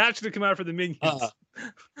 That should have come out for the Minions.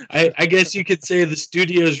 I guess you could say the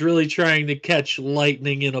studio is really trying to catch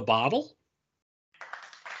lightning in a bottle.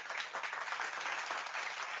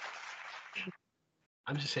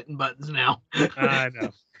 I'm just hitting buttons now. I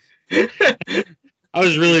know. I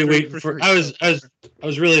was really waiting for. I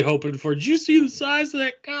was really hoping for. Did you see the size of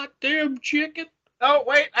that goddamn chicken? Oh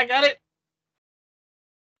wait, I got it.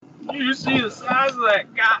 Did you see the size of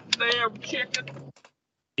that goddamn chicken?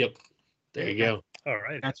 Yep. There you go. All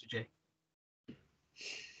right. That's Jay.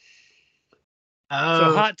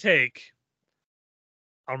 So hot take.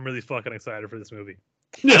 I'm really fucking excited for this movie.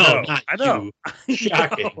 No, I know. You.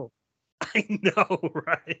 Shocking. I know,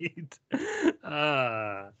 right?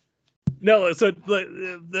 No, so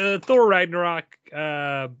the Thor Ragnarok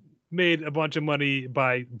made a bunch of money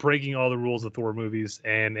by breaking all the rules of Thor movies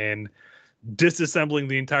and disassembling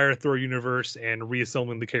the entire Thor universe and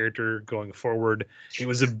reassembling the character going forward. It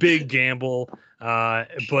was a big gamble,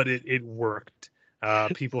 but it worked.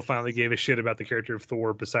 People finally gave a shit about the character of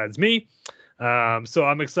Thor besides me. So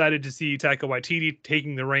I'm excited to see Taika Waititi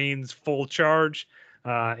taking the reins full charge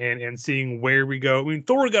and seeing where we go. I mean,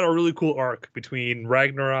 Thor got a really cool arc between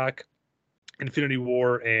Ragnarok, Infinity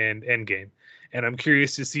War, and Endgame. And I'm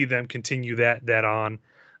curious to see them continue that on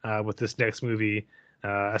with this next movie,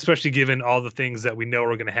 especially given all the things that we know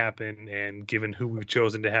are going to happen and given who we've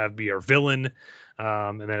chosen to have be our villain.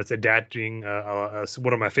 And then it's adapting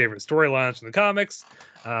one of my favorite storylines from the comics.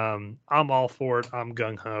 I'm all for it. I'm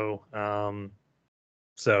gung-ho.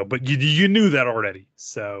 But you knew that already.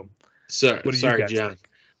 So sorry, John.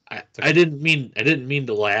 I didn't mean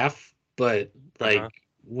to laugh, but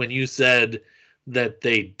when you said that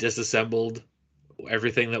they disassembled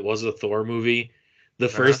everything that was a Thor movie, the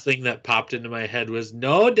first thing that popped into my head was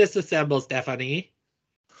no disassemble, Stephanie.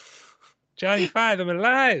 Johnny Five, I'm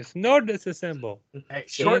alive. No disassemble. Hey,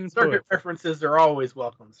 short circuit references are always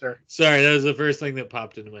welcome, sir. Sorry, that was the first thing that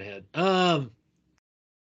popped into my head.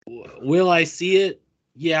 Will I see it?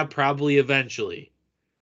 Yeah, probably eventually.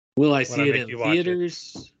 Will I see it in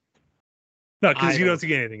theaters? No, because you don't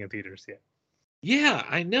see anything in theaters yet. Yeah,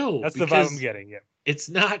 I know. That's the vibe I'm getting. Yeah, it's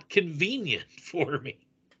not convenient for me.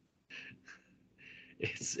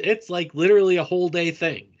 It's like literally a whole day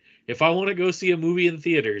thing. If I want to go see a movie in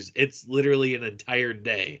theaters, it's literally an entire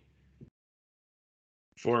day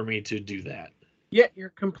for me to do that. Yet you're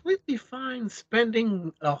completely fine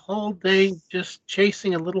spending a whole day just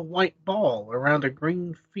chasing a little white ball around a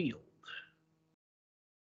green field.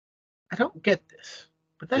 I don't get this.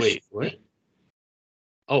 But that's Wait, what?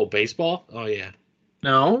 Oh, baseball? Oh, yeah.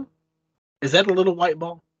 No. Is that a little white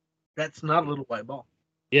ball? That's not a little white ball.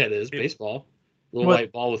 Yeah, it is. Baseball. Little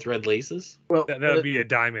white ball with red laces. Well, that would be a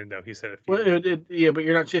diamond, though. He said. Yeah, but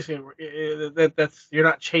you're not chasing it. You're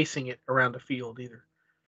not chasing it around a field either.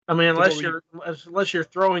 I mean, unless you're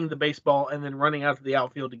throwing the baseball and then running out to the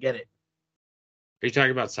outfield to get it. Are you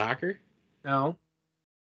talking about soccer? No.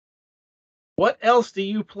 What else do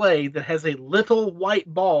you play that has a little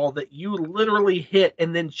white ball that you literally hit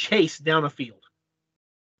and then chase down a field?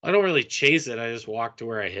 I don't really chase it. I just walk to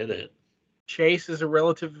where I hit it. Chase is a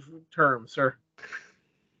relative term, sir.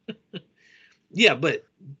 Yeah, but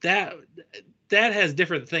that has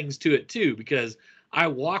different things to it too, because I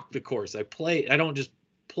walk the course. I don't just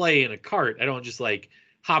play in a cart. I don't just like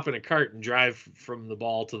hop in a cart and drive from the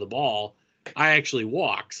ball to the ball. I actually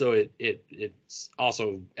walk, so it's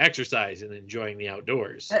also exercise and enjoying the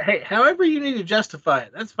outdoors. Hey, however you need to justify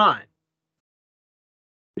it, that's fine.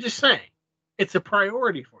 I'm just saying, it's a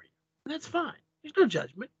priority for you. That's fine. There's no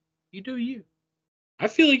judgment. You do you. I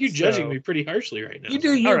feel like you're judging me pretty harshly right now. You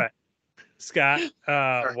do you. All right. Scott,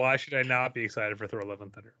 why should I not be excited for Thor: Love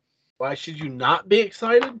and Thunder? Why should you not be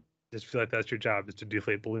excited? Just feel like that's your job, is to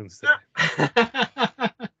deflate balloons today.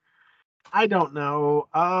 I don't know.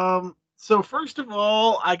 So first of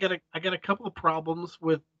all, I got a couple of problems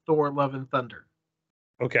with Thor: Love and Thunder.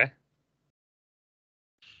 Okay.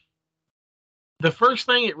 The first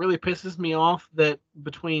thing, it really pisses me off that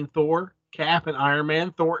between Thor, Cap, and Iron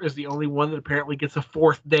Man, Thor is the only one that apparently gets a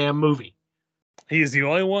fourth damn movie. He's the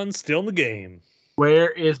only one still in the game. Where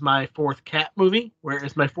is my fourth Cap movie? Where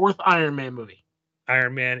is my fourth Iron Man movie?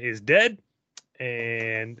 Iron Man is dead,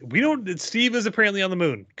 and we don't. Steve is apparently on the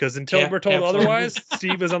moon because until we're told otherwise,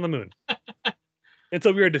 Steve is on the moon.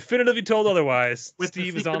 Until we are definitively told otherwise,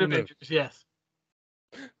 Steve is on the moon. Yes.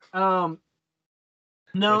 No,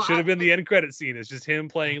 it should have been the end credit scene. It's just him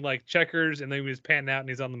playing like checkers, and then he was panning out, and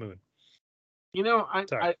he's on the moon. You know,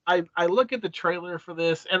 I look at the trailer for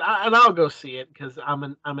this, and I'll go see it because I'm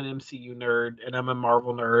an MCU nerd, and I'm a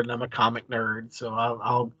Marvel nerd, and I'm a comic nerd, so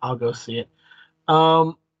I'll go see it.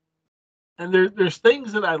 And there's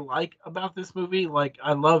things that I like about this movie. Like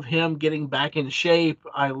I love him getting back in shape.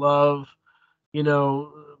 I love,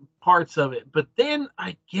 parts of it. But then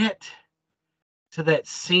I get to that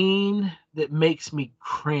scene that makes me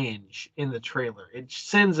cringe in the trailer. It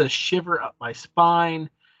sends a shiver up my spine,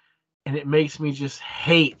 and it makes me just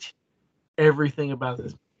hate everything about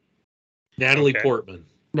this. Natalie Portman.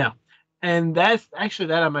 No. And that's actually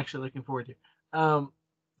that I'm actually looking forward to.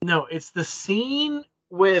 No, it's the scene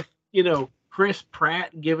with, Chris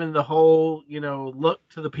Pratt giving the whole, look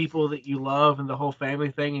to the people that you love and the whole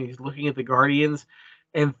family thing, and he's looking at the Guardians,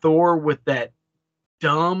 and Thor with that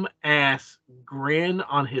dumb ass grin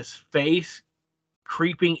on his face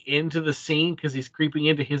creeping into the scene because he's creeping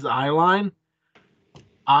into his eye line.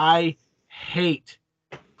 I hate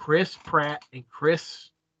Chris Pratt and Chris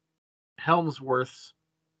Hemsworth's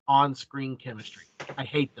on-screen chemistry. I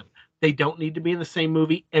hate them. They don't need to be in the same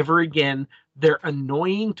movie ever again. They're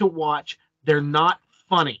annoying to watch. They're not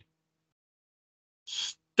funny.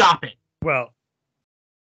 Stop it. Well,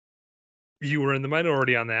 you were in the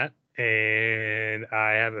minority on that, and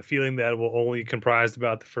I have a feeling that will only comprise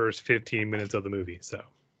about the first 15 minutes of the movie. So,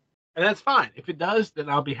 and that's fine. If it does, then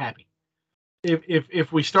I'll be happy.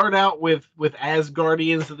 If we start out with as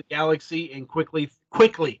Guardians of the Galaxy and quickly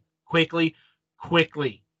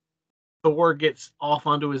Thor gets off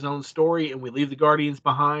onto his own story and we leave the Guardians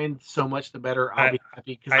behind, so much the better. I'll be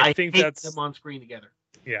happy because I think hate them on screen together.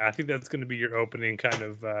 Yeah, I think that's going to be your opening kind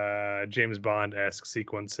of James Bond-esque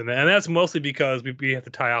sequence. And that's mostly because we have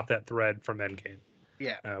to tie off that thread from Endgame.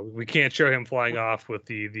 Yeah. We can't show him flying off with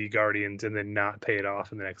the Guardians and then not pay it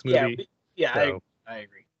off in the next movie. Yeah, so. I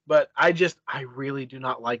agree. But I really do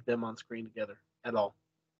not like them on screen together at all.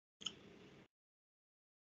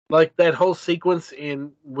 Like that whole sequence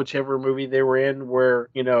in whichever movie they were in where,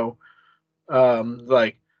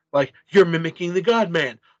 like you're mimicking the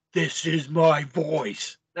God-Man. This is my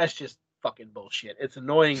voice. That's just fucking bullshit. It's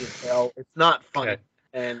annoying as hell. It's not funny. Okay.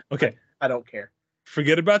 And I don't care.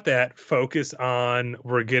 Forget about that. Focus on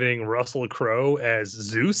we're getting Russell Crowe as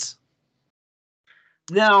Zeus.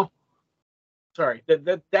 Now, sorry,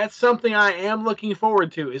 that's something I am looking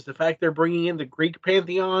forward to, is the fact they're bringing in the Greek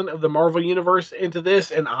pantheon of the Marvel Universe into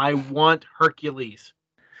this, and I want Hercules.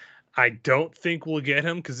 I don't think we'll get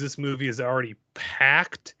him because this movie is already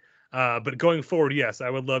packed. But going forward, yes, I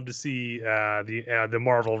would love to see the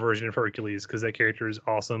Marvel version of Hercules because that character is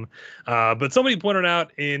awesome. But somebody pointed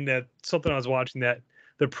out in something I was watching that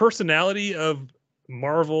the personality of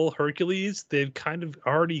Marvel Hercules, they've kind of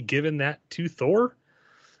already given that to Thor.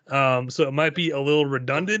 So it might be a little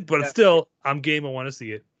redundant, but still, I'm game. I want to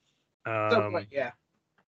see it. Yeah.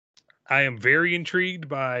 I am very intrigued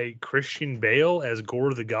by Christian Bale as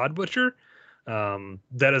Gore the God Butcher.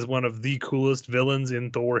 That is one of the coolest villains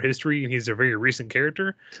in Thor history, and he's a very recent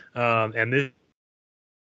character. And this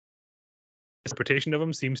interpretation of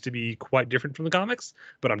him seems to be quite different from the comics,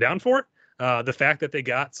 but I'm down for it. The fact that they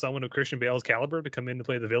got someone of Christian Bale's caliber to come in to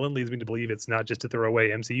play the villain leads me to believe it's not just a throwaway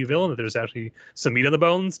MCU villain, that there's actually some meat on the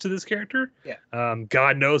bones to this character. Yeah.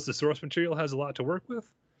 God knows the source material has a lot to work with.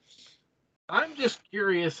 I'm just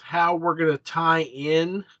curious how we're going to tie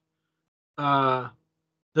in to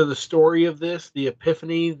the story of this, the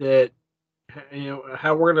epiphany that,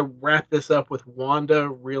 how we're going to wrap this up with Wanda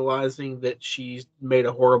realizing that she's made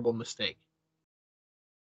a horrible mistake.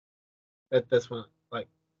 That's what,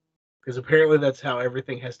 because apparently that's how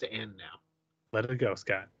everything has to end now. Let it go,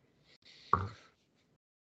 Scott.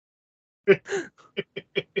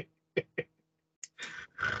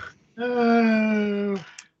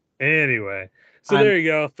 Anyway, so there you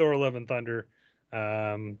go, Thor: Love and Thunder.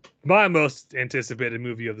 My most anticipated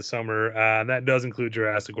movie of the summer. That does include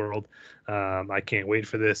Jurassic World. I can't wait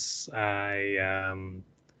for this. I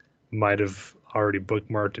might have already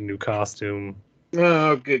bookmarked a new costume.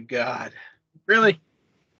 Oh, good God. Really?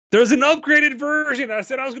 There's an upgraded version. I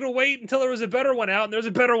said I was going to wait until there was a better one out, and there's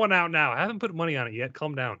a better one out now. I haven't put money on it yet.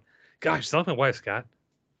 Calm down. Gosh, tell my wife, Scott.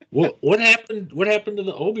 What happened? What happened to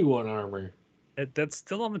the Obi-Wan armor? That's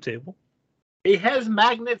still on the table. It has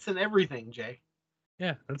magnets and everything, Jay.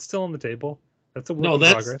 Yeah, that's still on the table. That's a work No,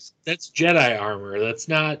 in progress. that's Jedi armor. That's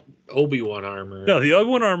not Obi-Wan armor. No, the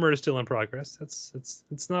Obi-Wan armor is still in progress.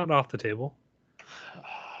 It's not off the table.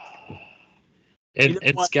 And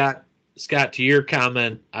Scott, to your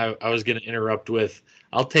comment, I was going to interrupt with,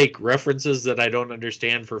 I'll take references that I don't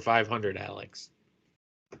understand for 500, Alex.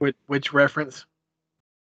 Which reference?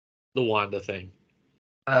 The Wanda thing.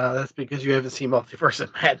 That's because you haven't seen Multiverse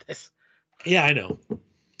of Madness. Yeah, I know.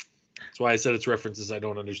 That's why I said it's references I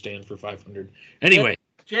don't understand for 500. Anyway.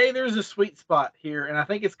 Jay, there's a sweet spot here, and I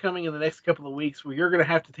think it's coming in the next couple of weeks where you're going to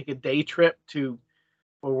have to take a day trip to,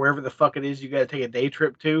 or wherever the fuck it is you got to take a day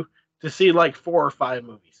trip to see like 4 or 5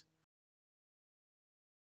 movies.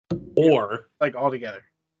 Or. Like all together.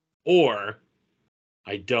 Or.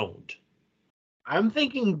 I don't. I'm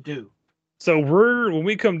thinking do. So when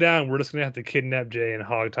we come down, we're just gonna have to kidnap Jay and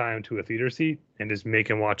hog tie him to a theater seat and just make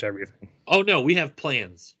him watch everything. Oh no, we have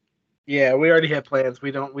plans. Yeah, we already have plans. We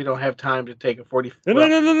don't have time to take a 40.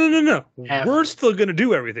 No. We're still gonna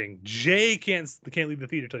do everything. Jay can't leave the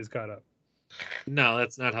theater till he's caught up. No,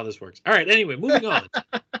 that's not how this works. All right. Anyway, moving on.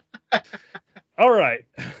 All right,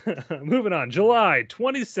 moving on. July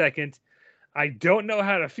 22nd. I don't know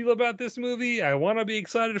how to feel about this movie. I want to be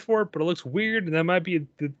excited for it, but it looks weird, and that might be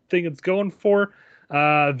the thing it's going for.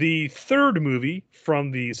 The third movie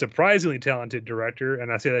from the surprisingly talented director,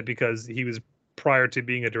 and I say that because he was, prior to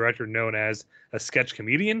being a director, known as a sketch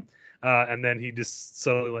comedian, and then he just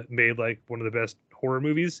suddenly made like one of the best horror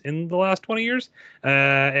movies in the last 20 years,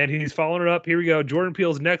 and he's following it up. Here we go. Jordan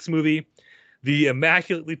Peele's next movie, the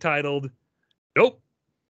immaculately titled Nope.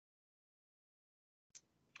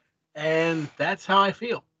 And that's how I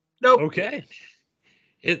feel. Nope. Okay.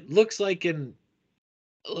 It looks like an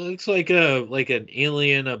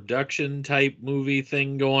alien abduction type movie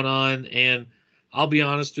thing going on, and I'll be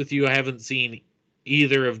honest with you, I haven't seen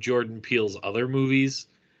either of Jordan Peele's other movies.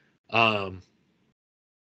 Yeah.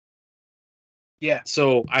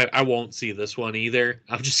 So I won't see this one either.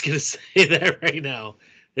 I'm just gonna say that right now.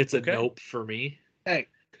 It's a nope for me. Hey,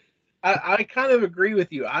 I kind of agree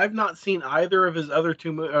with you. I've not seen either of his other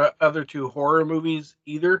two horror movies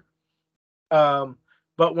either. But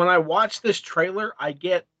when I watch this trailer, I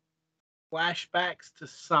get flashbacks to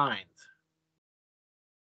Signs.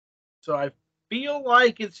 So I feel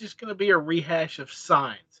like it's just going to be a rehash of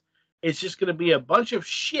Signs. It's just going to be a bunch of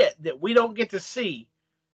shit that we don't get to see,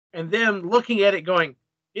 and them looking at it going,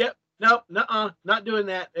 "Yep, nope, not doing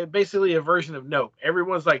that." Basically a version of Nope.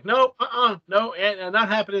 Everyone's like, "Nope, no, not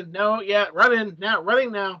happening. No, yeah, running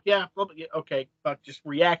now, yeah, okay, fuck, just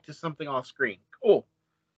react to something off screen. Cool."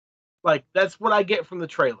 Like, that's what I get from the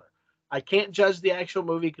trailer. I can't judge the actual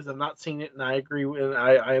movie because I've not seen it, and I agree with,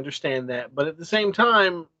 I understand that. But at the same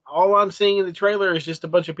time, all I'm seeing in the trailer is just a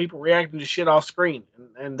bunch of people reacting to shit off screen,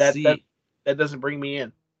 and that doesn't bring me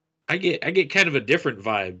in. I get kind of a different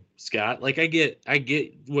vibe, Scott. Like I get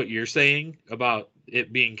what you're saying about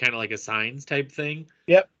it being kind of like a Signs type thing.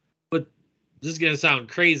 Yep. But this is gonna sound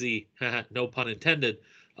crazy, no pun intended.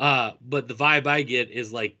 But the vibe I get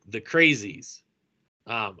is like The Crazies.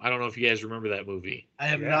 I don't know if you guys remember that movie. I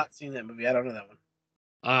have not seen that movie. I don't know that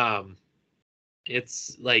one.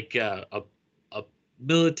 It's like a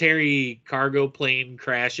military cargo plane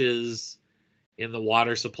crashes in the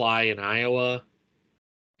water supply in Iowa,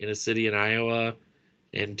 in a city in Iowa,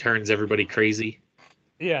 and turns everybody crazy.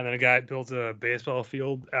 Yeah, and then a guy built a baseball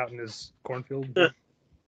field out in his cornfield.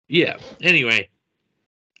 Yeah. Anyway,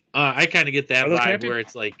 I kind of get that vibe where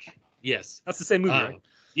it's like, yes, that's the same movie, right?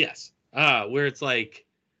 Yes. Where it's like,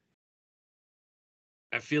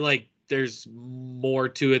 I feel like there's more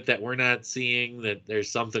to it that we're not seeing, that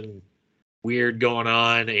there's something weird going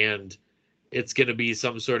on, and it's going to be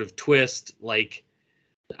some sort of twist. Like,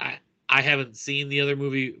 I haven't seen the other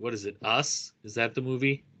movie. What is it? Us? Is that the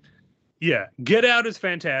movie? Yeah. Get Out is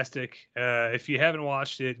fantastic. If you haven't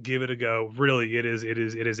watched it, give it a go. Really, it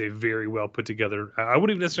is a very well put together. I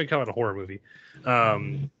wouldn't even necessarily call it a horror movie.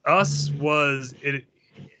 Us was an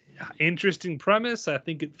interesting premise. I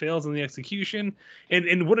think it fails in the execution.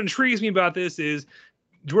 And what intrigues me about this is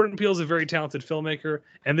Jordan Peele is a very talented filmmaker,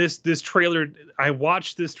 and this trailer, I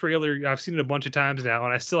watched this trailer, I've seen it a bunch of times now,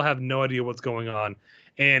 and I still have no idea what's going on.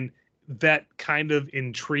 And that kind of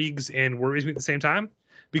intrigues and worries me at the same time,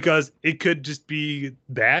 because it could just be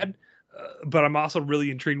bad, but I'm also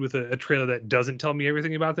really intrigued with a trailer that doesn't tell me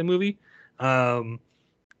everything about the movie.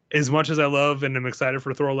 As much as I love and I'm excited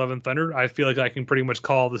for Thor: Love and Thunder, I feel like I can pretty much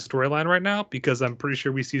call the storyline right now, because I'm pretty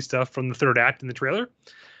sure we see stuff from the third act in the trailer.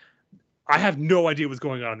 I have no idea what's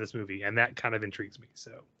going on in this movie, and that kind of intrigues me.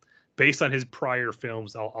 So, based on his prior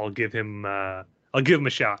films, I'll give him a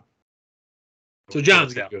shot. So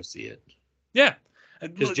John's gonna go see it. Yeah.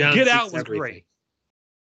 Because John Get sees Out was everything.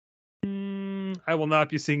 great. I will not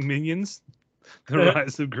be seeing Minions: The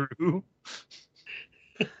Rise of Gru.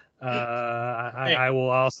 I will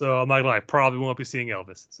also. I'm not gonna lie. Probably won't be seeing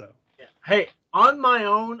Elvis. So. Yeah. Hey, on my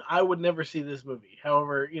own, I would never see this movie.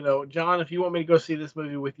 However, John, if you want me to go see this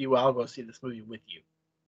movie with you, I'll go see this movie with you.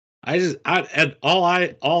 And all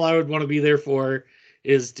I would want to be there for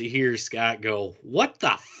is to hear Scott go, "What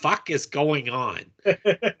the fuck is going on?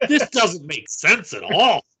 This doesn't make sense at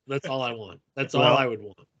all." That's all I want. That's all I would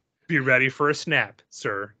want. Be ready for a snap,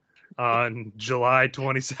 sir, on July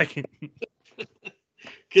 22nd.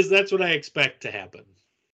 Because that's what I expect to happen.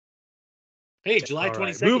 Hey, July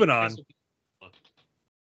 22nd. Moving on.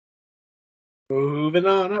 Moving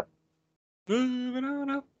on up. Moving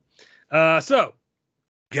on up. So,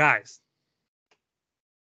 guys,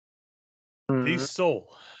 the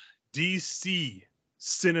Soul DC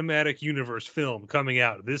Cinematic Universe film coming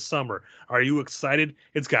out this summer. Are you excited?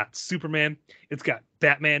 It's got Superman. It's got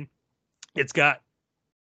Batman. It's got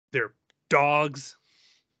their dogs.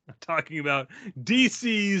 I'm talking about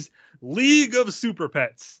DC's League of Super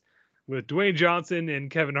Pets with Dwayne Johnson and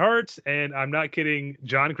Kevin Hart. And I'm not kidding,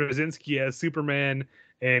 John Krasinski as Superman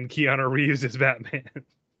and Keanu Reeves as Batman.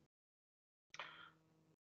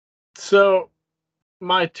 So,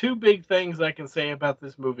 my two big things I can say about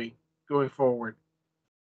this movie going forward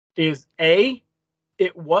is A,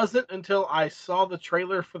 it wasn't until I saw the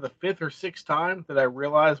trailer for the 5th or 6th time that I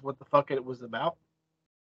realized what the fuck it was about.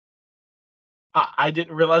 I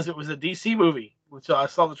didn't realize it was a DC movie until I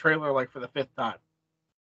saw the trailer like for the 5th time.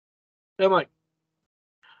 And I'm like,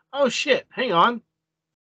 oh shit, hang on.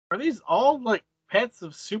 Are these all like pets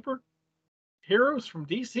of superheroes from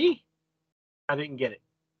DC? I didn't get it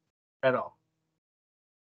at all.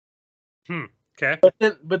 Okay.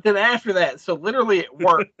 But then after that, so literally it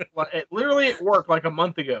worked. It worked like a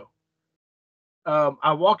month ago.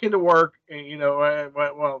 I walk into work, and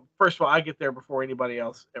well, first of all, I get there before anybody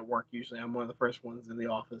else at work. Usually, I'm one of the first ones in the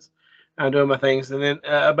office. I'm doing my things, and then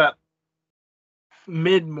about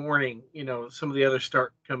mid-morning, some of the others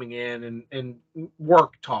start coming in, and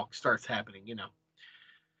work talk starts happening.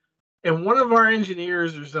 And one of our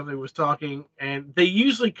engineers or something was talking, and they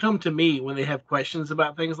usually come to me when they have questions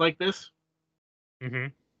about things like this. Mm-hmm.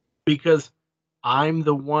 Because I'm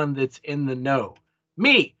the one that's in the know.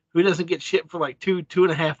 Me, who doesn't get shit for like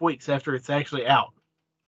 2.5 weeks after it's actually out.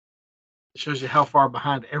 It shows you how far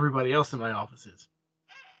behind everybody else in my office is.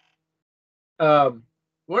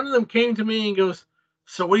 One of them came to me and goes,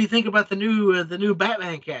 "So what do you think about the new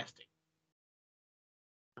Batman casting?"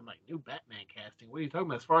 I'm like, "New Batman casting? What are you talking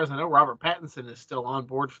about?" As far as I know, Robert Pattinson is still on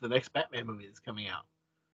board for the next Batman movie that's coming out.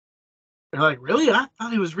 They're like, "Really? I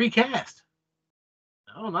thought he was recast."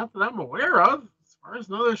 No, not that I'm aware of. As far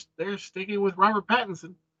as I know, they're sticking with Robert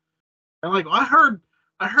Pattinson. I'm like, well, I heard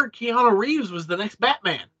Keanu Reeves was the next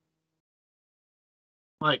Batman.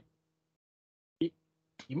 I'm like, you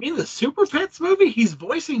mean the Super Pets movie? He's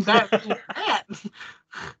voicing Batman.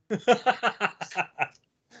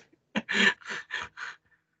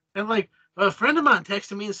 And like a friend of mine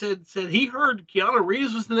texted me and said he heard Keanu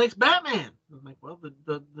Reeves was the next Batman. I'm like, well,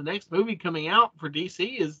 the next movie coming out for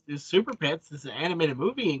DC is Super Pets. It's an animated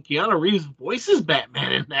movie, and Keanu Reeves voices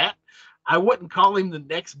Batman in that. I wouldn't call him the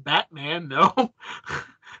next Batman, no.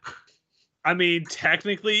 I mean,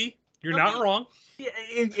 technically, you're not wrong.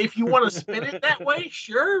 If you want to spin it that way,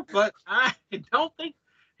 sure, but I don't think.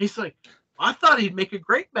 He's like, I thought he'd make a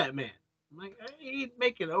great Batman. I'm like, he'd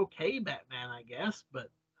make an okay Batman, I guess,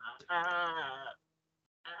 but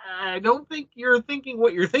I don't think you're thinking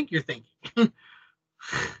what you think you're thinking.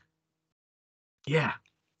 Yeah,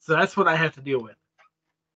 so that's what I have to deal with.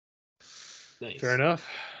 Nice. Fair enough.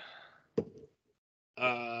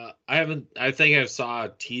 I think I saw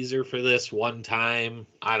a teaser for this one time.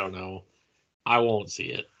 I don't know. I won't see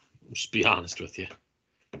it. Just be honest with you.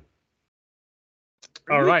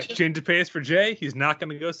 All right, change of pace for Jay. He's not going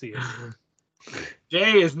to go see it.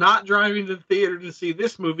 Jay is not driving to the theater to see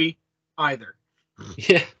this movie either.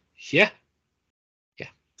 Yeah.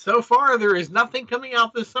 So far, there is nothing coming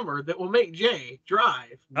out this summer that will make Jay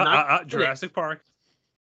drive. Jurassic Park.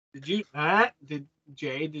 Did you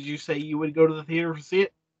say you would go to the theater to see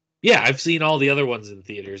it? Yeah, I've seen all the other ones in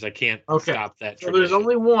theaters. I can't stop that. So there's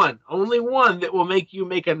only one that will make you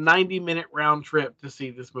make a 90-minute round trip to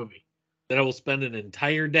see this movie. That I will spend an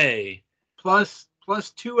entire day. Plus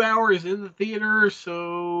 2 hours in the theater,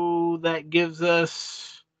 so that gives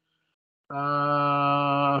us 4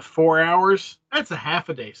 hours. That's a half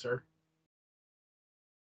a day, sir.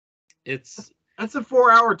 That's a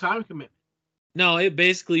 4-hour time commitment. No, it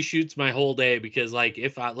basically shoots my whole day because, like,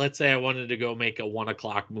 if let's say I wanted to go make a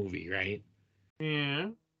 1:00 movie, right? Yeah.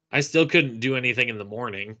 I still couldn't do anything in the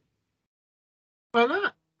morning. Why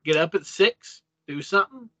not? Get up at 6, do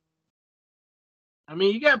something. I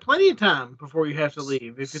mean, you got plenty of time before you have to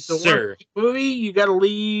leave. If it's a Sir. movie, you got to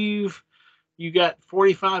leave. You got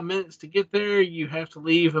 45 minutes to get there. You have to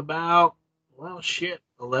leave about,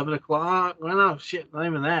 11 o'clock. Well, no, shit, not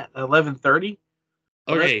even that. 11:30.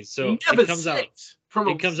 Okay, so it comes out.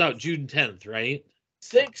 It comes out June 10th, right?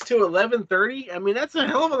 6 to 11:30. I mean, that's a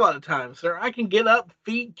hell of a lot of time, sir. I can get up,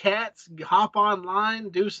 feed cats, hop online,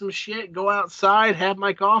 do some shit, go outside, have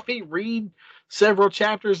my coffee, read several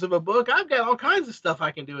chapters of a book. I've got all kinds of stuff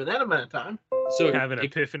I can do in that amount of time. So have an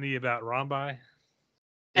epiphany about Rombai.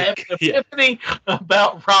 Have an epiphany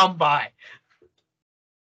about Rombai.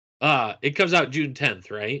 It comes out June 10th,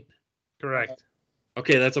 right? Correct.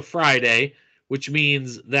 Okay, that's a Friday, which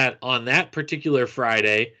means that on that particular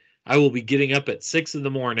Friday, I will be getting up at 6 in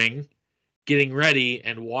the morning, getting ready,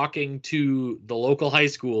 and walking to the local high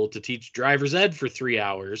school to teach driver's ed for 3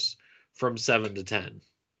 hours from 7 to 10.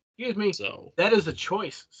 Excuse me. So that is a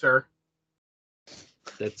choice, sir.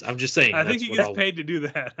 I'm just saying. I think he gets paid to do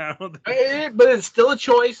that. I don't think... But it's still a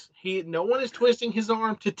choice. No one is twisting his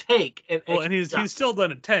arm to take. And he's still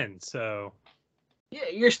done at 10. So yeah,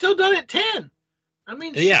 you're still done at 10. I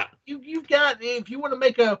mean, yeah, you've got, if you want to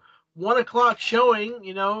make a 1 o'clock showing,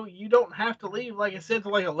 you don't have to leave, like I said,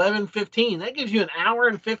 till like 11:15. That gives you an hour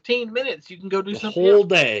and 15 minutes. You can go do something. Whole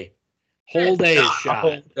day. Whole day is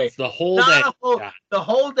shot. It's the whole day. The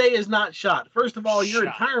whole day is not shot. First of all, your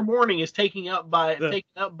entire morning is taken up by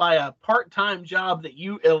a part-time job that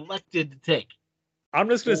you elected to take. I'm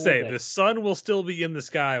just going to say the sun will still be in the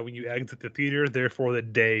sky when you exit the theater. Therefore, the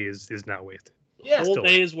day is not wasted. Yeah, whole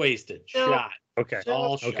day is wasted. Shot. Okay.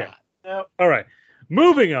 All okay. shot. Yep. All right.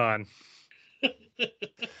 Moving on.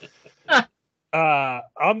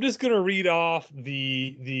 I'm just going to read off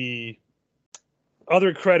the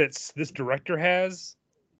other credits this director has,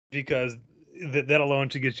 because that alone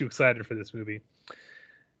should get you excited for this movie.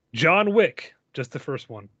 John Wick, just the first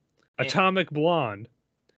one. Yeah. Atomic Blonde,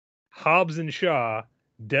 Hobbs and Shaw,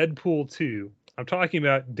 Deadpool 2. I'm talking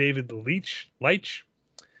about David Leitch,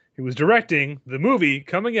 who was directing the movie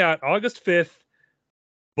coming out August 5th,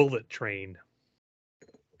 Bullet Train.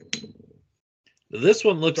 This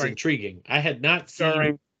one looks intriguing. I had not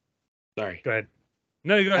seen... Sorry. Go ahead.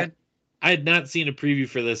 No, you go ahead. I had not seen a preview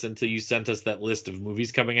for this until you sent us that list of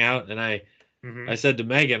movies coming out, and I said to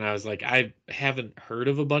Megan, I was like, I haven't heard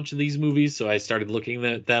of a bunch of these movies, so I started looking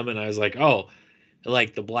at them, and I was like, oh,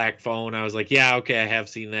 like The Black Phone. I was like, yeah, okay, I have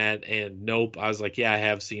seen that, and Nope. I was like, yeah, I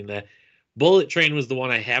have seen that. Bullet Train was the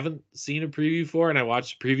one I haven't seen a preview for, and I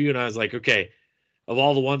watched the preview, and I was like, okay, of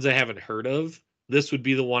all the ones I haven't heard of, this would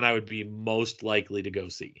be the one I would be most likely to go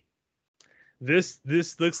see. This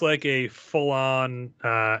looks like a full-on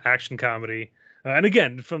action comedy. And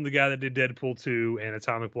again, from the guy that did Deadpool 2 and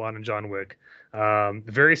Atomic Blonde and John Wick.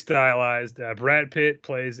 Very stylized. Brad Pitt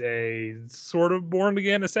plays a sort of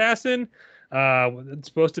born-again assassin. It's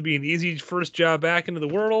supposed to be an easy first job back into the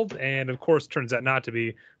world, and of course turns out not to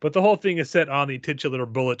be. But the whole thing is set on the titular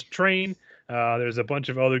Bullet Train. There's a bunch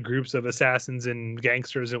of other groups of assassins and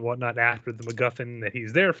gangsters and whatnot after the MacGuffin that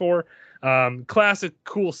he's there for. Classic,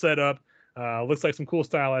 cool setup. Looks like some cool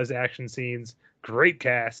stylized action scenes. Great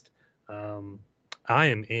cast. I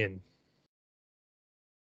am in.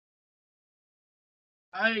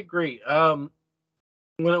 I agree. When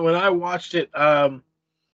I watched it,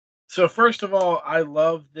 so first of all, I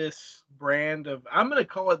love this brand of, I'm going to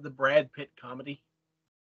call it the Brad Pitt comedy.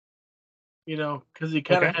 Because he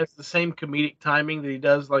kind of has the same comedic timing that he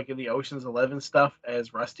does like in the Ocean's 11 stuff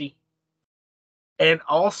as Rusty. And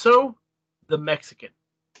also the Mexican.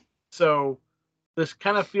 So this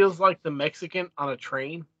kind of feels like the Mexican on a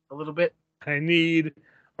train a little bit. I need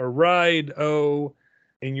a ride,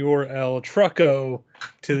 in your El Trucko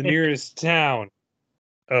to the nearest town.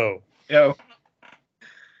 Oh.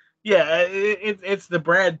 Yeah, it's the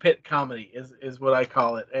Brad Pitt comedy is what I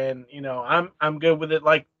call it. And, I'm good with it.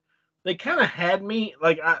 Like, they kind of had me,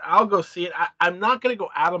 like, I'll go see it. I'm not going to go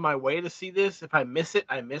out of my way to see this. If I miss it,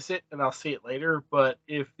 I miss it, and I'll see it later. But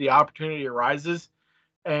if the opportunity arises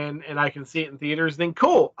and I can see it in theaters, then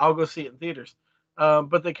cool, I'll go see it in theaters.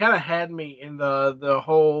 But they kind of had me in the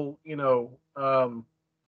whole,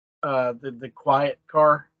 the quiet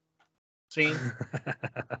car scene.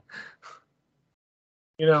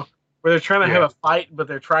 Where they're trying to have a fight, but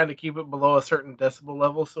they're trying to keep it below a certain decibel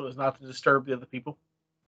level so as not to disturb the other people.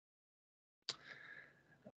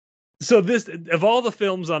 So this, of all the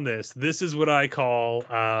films on this is what I call,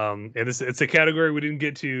 and it's a category we didn't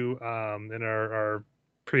get to in our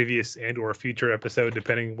previous and or future episode,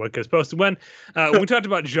 depending what gets posted when. We talked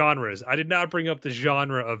about genres. I did not bring up the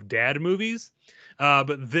genre of dad movies,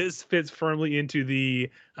 but this fits firmly into the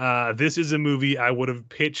this is a movie I would have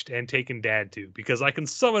pitched and taken dad to, because I can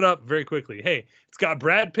sum it up very quickly. Hey, it's got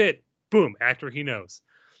Brad Pitt. Boom, actor he knows.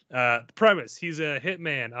 The premise, he's a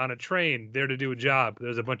hitman on a train there to do a job.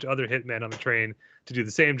 There's a bunch of other hitmen on the train to do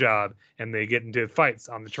the same job, and they get into fights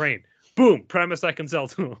on the train. Boom, premise I can sell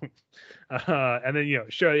to them. And then,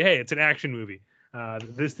 show you, hey, it's an action movie.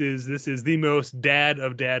 This is the most dad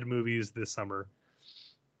of dad movies this summer.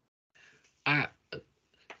 Now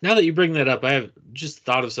that you bring that up, I have just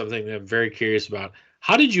thought of something that I'm very curious about.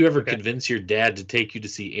 How did you ever convince your dad to take you to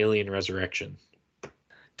see Alien Resurrection?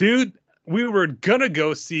 Dude, we were gonna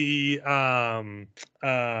go see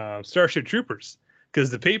Starship Troopers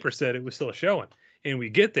because the paper said it was still showing. And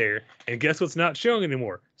we get there, and guess what's not showing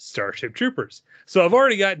anymore? Starship Troopers. So I've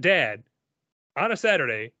already got dad on a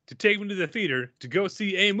Saturday to take me to the theater to go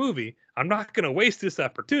see a movie. I'm not going to waste this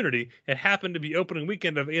opportunity. It happened to be opening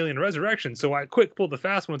weekend of Alien Resurrection, so I quick pulled the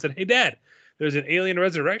fast one and said, hey, Dad, there's an Alien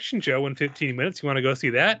Resurrection show in 15 minutes. You want to go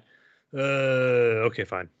see that? Okay,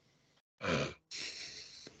 fine.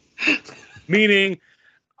 Meaning,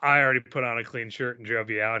 I already put on a clean shirt and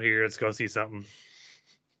drove you out here. Let's go see something.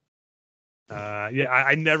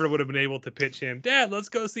 I never would have been able to pitch him, Dad, let's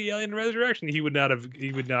go see Alien Resurrection. He would not have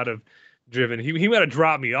driven. He might have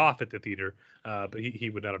dropped me off at the theater, but he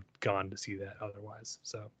would not have gone to see that otherwise.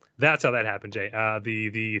 So that's how that happened, Jay.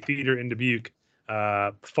 The theater in Dubuque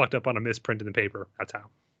fucked up on a misprint in the paper. That's how.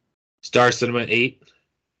 Star Cinema 8,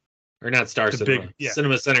 or not Star Cinema,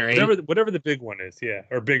 Cinema Center 8. Whatever the big one is,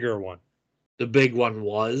 or bigger one. The big one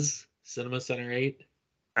was Cinema Center 8.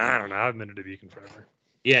 I don't know. I've been to Dubuque forever.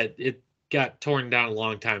 Yeah, it got torn down a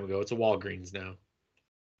long time ago. It's a Walgreens now.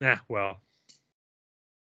 Well,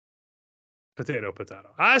 potato.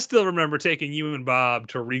 I still remember taking you and Bob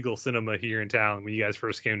to Regal Cinema here in town when you guys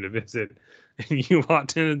first came to visit, and you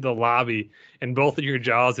walked into the lobby and both of your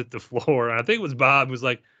jaws hit the floor. And I think it was Bob who was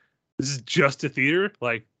like, this is just a theater?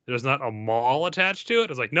 Like, there's not a mall attached to it?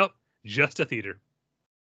 I was like, nope, just a theater.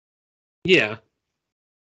 Yeah.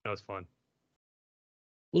 That was fun.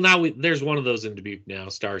 Well, now there's one of those in Dubuque now,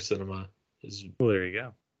 Star Cinema. Well, there you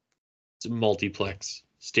go. It's a multiplex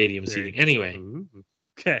stadium seating. Anyway. Ooh.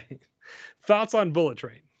 Okay. Thoughts on Bullet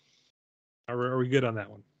Train? Are we good on that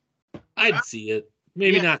one? I'd see it.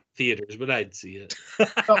 Maybe not theaters, but I'd see it.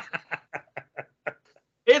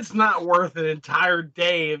 It's not worth an entire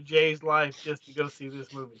day of Jay's life just to go see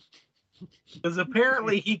this movie. Because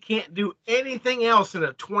apparently he can't do anything else in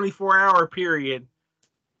a 24-hour period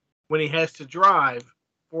when he has to drive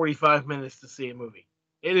 45 minutes to see a movie.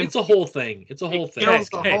 It's a whole thing. It's a whole thing.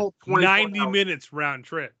 Whole 90 minutes round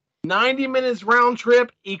trip. 90 minutes round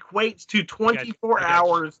trip equates to 24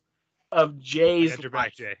 hours of Jay's life.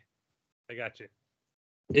 Back, Jay. I got you.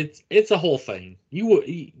 It's a whole thing. You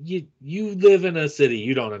live in a city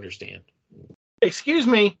you don't understand. Excuse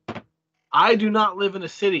me, I do not live in a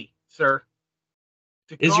city, sir.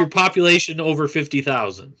 Is your population over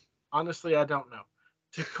 50,000? Honestly, I don't know.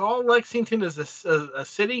 To call Lexington as a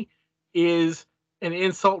city is an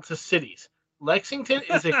insult to cities. Lexington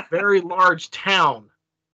is a very large town,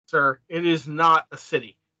 sir. It is not a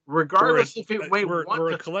city. Regardless if it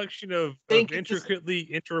we're a collection of intricately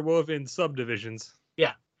interwoven subdivisions.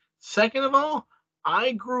 Yeah. Second of all,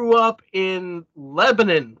 I grew up in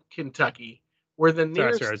Lebanon, Kentucky, where the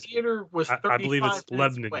nearest theater was 35 I believe it's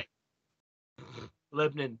Lebanon. Away.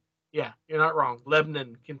 Lebanon. Yeah, you're not wrong.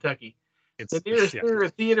 Lebanon, Kentucky. The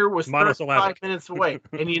nearest theater was 35 minutes away.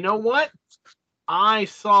 And you know what? I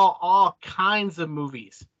saw all kinds of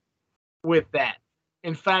movies with that.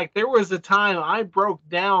 In fact, there was a time I broke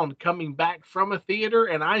down coming back from a theater,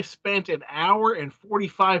 and I spent an hour and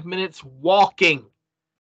 45 minutes walking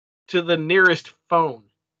to the nearest phone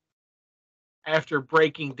after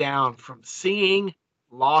breaking down from seeing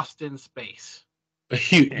Lost in Space.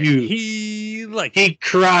 He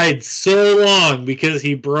cried so long because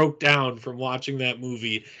he broke down from watching that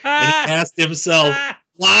movie, and he asked himself,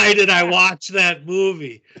 why did I watch that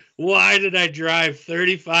movie? Why did I drive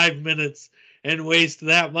 35 minutes and waste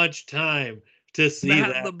that much time to see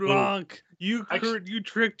Matt that LeBlanc, movie? You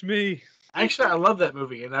tricked me. Actually, I love that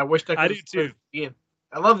movie, and I wished I could. I do too.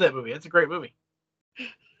 I love that movie. That's a great movie.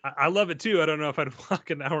 I love it too. I don't know if I'd walk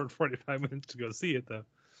an hour and 45 minutes to go see it though.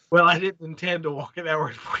 Well, I didn't intend to walk an hour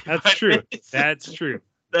and 45 That's true. minutes. That's true.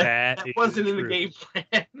 That wasn't in the game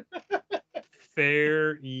plan.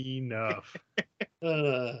 Fair enough.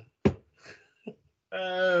 Oh.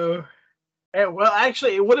 Well,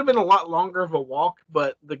 actually, it would have been a lot longer of a walk,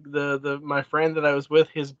 but the my friend that I was with,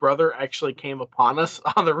 his brother actually came upon us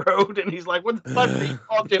on the road, and he's like, "What the fuck are you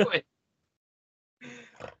all doing?"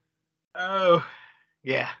 Oh,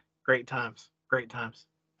 yeah, great times, great times.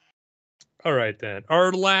 All right, then.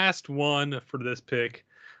 Our last one for this pick,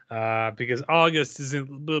 because August is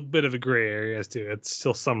in a bit of a gray area as to it's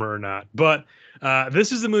still summer or not. But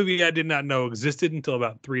this is a movie I did not know existed until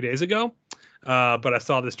about 3 days ago. But I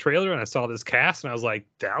saw this trailer and I saw this cast, and I was like,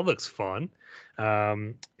 that looks fun.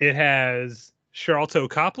 It has Sharlto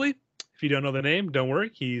Copley. If you don't know the name, don't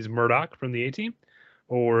worry. He's Murdoch from the A-Team,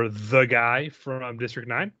 or the guy from District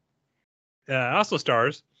 9. Also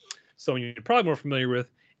stars someone you're probably more familiar with,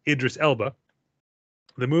 Idris Elba.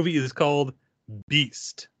 The movie is called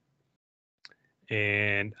Beast.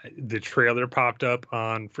 And the trailer popped up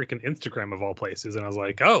on freaking Instagram of all places. And I was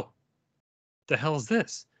like, oh, the hell is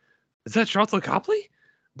this? Is that Sharlto Copley?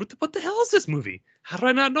 What the hell is this movie? How did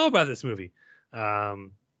I not know about this movie?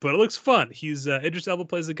 But it looks fun. He's Idris Elba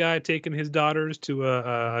plays a guy taking his daughters to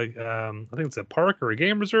I think it's a park or a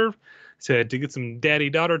game reserve to get some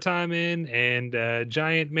daddy-daughter time in, and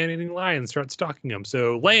giant man-eating lions start stalking them.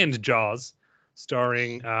 So Land Jaws,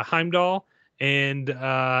 starring Heimdall and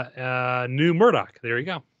new Murdoch. There you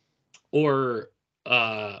go. Or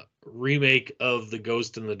remake of The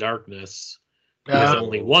Ghost in the Darkness with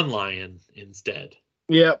only one lion instead.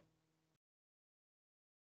 Yep.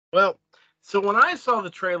 Well, so when I saw the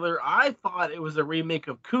trailer, I thought it was a remake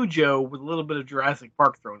of Cujo with a little bit of Jurassic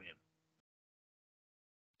Park thrown in.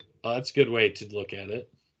 That's a good way to look at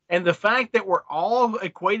it. And the fact that we're all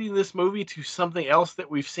equating this movie to something else that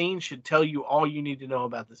we've seen should tell you all you need to know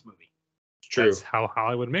about this movie. It's true. That's how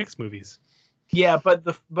Hollywood makes movies. Yeah, but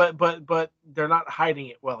but they're not hiding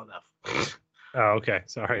it well enough. Oh, okay.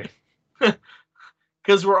 Sorry.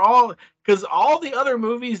 Because all the other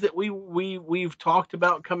movies that we've talked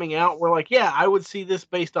about coming out, we're like, yeah, I would see this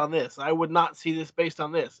based on this. I would not see this based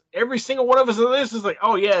on this. Every single one of us in this is like,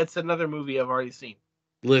 oh yeah, it's another movie I've already seen.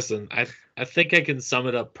 Listen, I think I can sum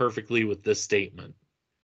it up perfectly with this statement.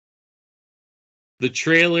 The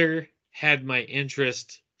trailer had my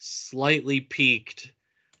interest slightly piqued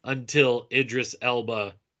until Idris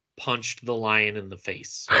Elba punched the lion in the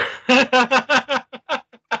face.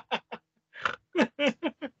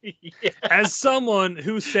 Yeah. As someone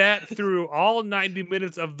who sat through all 90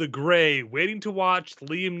 minutes of The Gray waiting to watch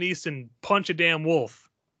Liam Neeson punch a damn wolf,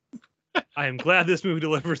 I am glad this movie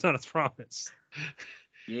delivers on its promise.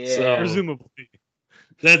 Yeah, So, presumably.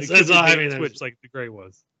 That's all I mean. Switch like The Gray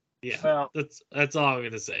was. Yeah, well, that's all I'm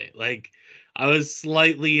gonna say. Like, I was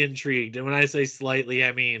slightly intrigued, and when I say slightly,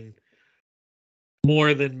 I mean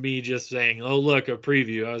more than me just saying, "Oh, look, a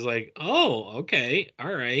preview." I was like, "Oh, okay,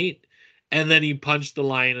 all right." And then he punched the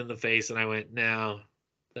lion in the face, and I went, "No,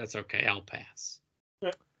 that's okay. I'll pass."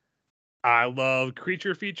 I love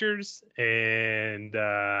creature features, and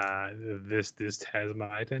this has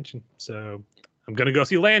my attention. So I'm gonna go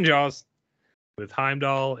see Land Jaws with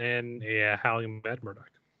Heimdall and howling Matt Murdoch.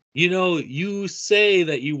 You know, you say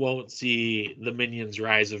that you won't see the Minions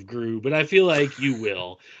Rise of Gru, but I feel like you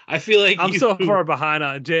will. I feel like I'm so far behind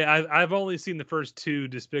on Jay. I've only seen the first two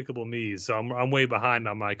Despicable Me's, so I'm way behind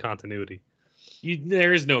on my continuity.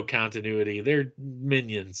 There is no continuity. They're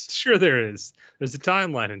minions. Sure, there is. There's a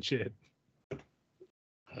timeline and shit.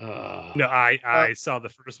 No, I saw the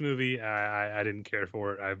first movie. I didn't care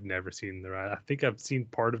for it. I've never seen the rest. I think I've seen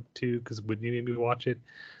part of 2 because Whitney made me watch it.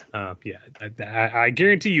 Yeah, I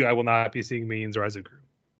guarantee you I will not be seeing Minions Rise of Gru.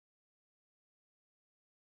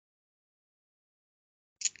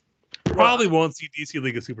 Probably won't see DC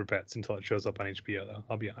League of Super Pets until it shows up on HBO, though.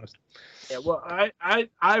 I'll be honest. Yeah, well,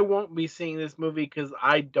 I won't be seeing this movie because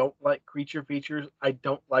I don't like creature features. I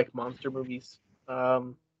don't like monster movies.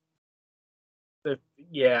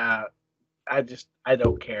 Yeah, I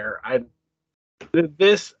don't care.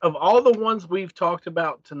 This of all the ones we've talked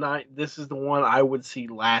about tonight, this is the one I would see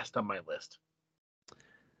last on my list.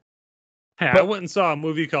 Hey, I went and saw a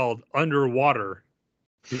movie called Underwater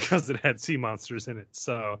because it had sea monsters in it.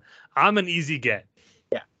 So I'm an easy get.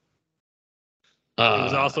 Yeah. It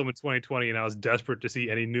was also in 2020, and I was desperate to see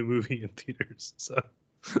any new movie in theaters. So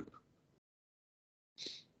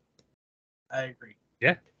I agree.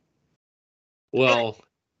 Yeah. Well,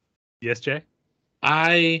 yes, Jay?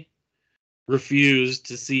 I refuse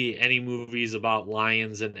to see any movies about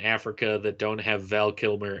lions in Africa that don't have Val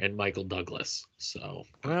Kilmer and Michael Douglas. So,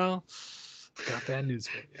 well, got bad news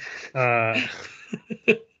for you.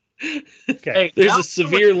 Okay. Hey, there's a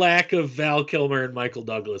severe lack of Val Kilmer and Michael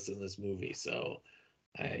Douglas in this movie, so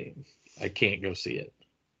I can't go see it.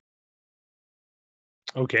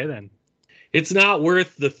 Okay, then. It's not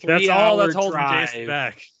worth the 3 That's all hour that's holding drive. Jason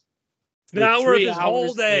back. It's The not worth 3 his whole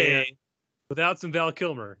hours day there, without some Val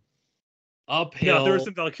Kilmer. uphill, No, there was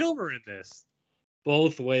some Val Kilmer in this.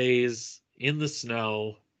 both ways, in the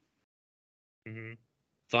snow, Mm-hmm.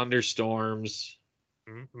 thunderstorms.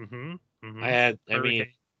 Mm-hmm. Mm-hmm. I mean,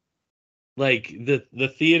 like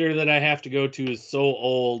the theater that I have to go to is so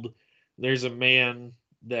old. There's a man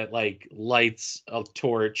that like lights a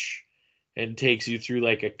torch and takes you through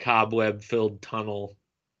like a cobweb filled tunnel.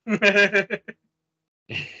 And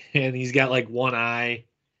he's got like one eye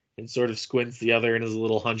and sort of squints the other and is a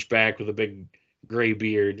little hunchback with a big gray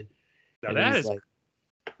beard. Now And that he's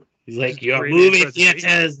is like, your great movie presentation.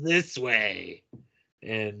 theater's this way.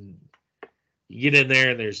 And you get in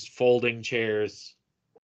there and there's folding chairs.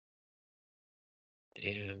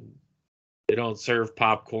 And they don't serve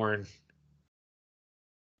popcorn.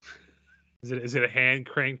 Is it a hand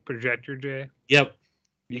cranked projector, Jay? Yep.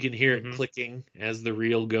 You can hear it Mhm. clicking as the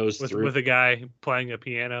reel goes through. With a guy playing a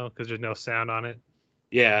piano because there's no sound on it.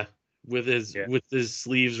 Yeah. With his Yeah. with his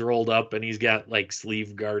sleeves rolled up and he's got like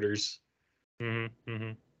sleeve garters. Mm-hmm.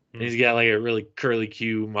 Mm-hmm. And he's got like a really curly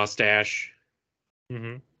Q mustache.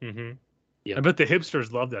 Mm-hmm. Mm-hmm. Yep. I bet the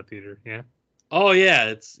hipsters love that theater. Yeah. Oh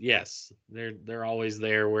yeah, yes. They're always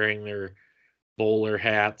there wearing their bowler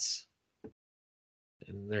hats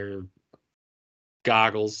and their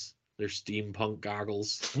goggles, their steampunk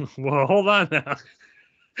goggles. Well, hold on now.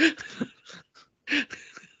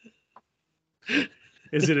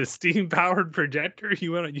 Is it a steam powered projector?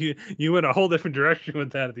 You went a whole different direction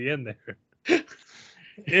with that at the end there.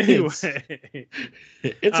 Anyway,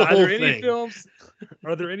 It's a whole are there any thing. films?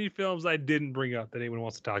 Are there any films I didn't bring up that anyone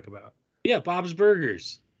wants to talk about? Yeah, Bob's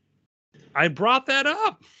Burgers. I brought that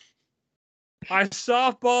up. I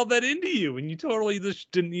softballed that into you, and you totally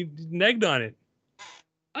just didn't. You negged on it.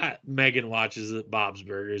 Megan watches it, Bob's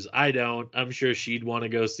Burgers. I don't. I'm sure she'd want to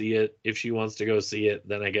go see it. If she wants to go see it,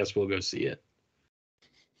 then I guess we'll go see it.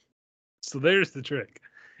 So there's the trick.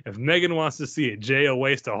 If Megan wants to see it, Jay will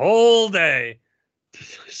waste a whole day.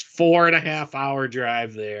 It's 4.5 hour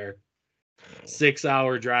drive there, 6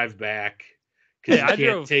 hour drive back. Because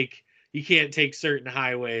you can't take certain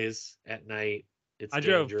highways at night. It's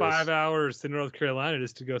drove dangerous. 5 hours to North Carolina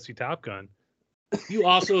just to go see Top Gun. You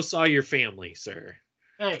also saw your family, sir.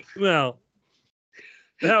 Hey, Well,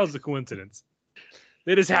 that was a coincidence.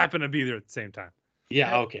 They just happened to be there at the same time.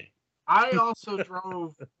 Yeah, okay. I also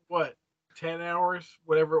drove 10 hours,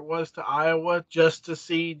 whatever it was, to Iowa just to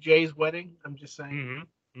see Jay's wedding. I'm just saying.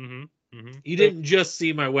 Mm-hmm. Mm-hmm. Mm-hmm. You didn't just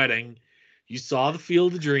see my wedding. You saw the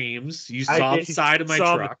Field of Dreams. You saw the side of my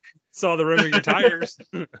truck. Saw the rim of your tires.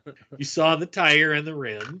 You saw the tire and the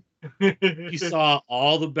rim. You saw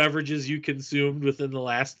all the beverages you consumed within the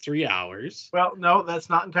last 3 hours. Well, no, that's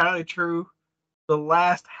not entirely true. The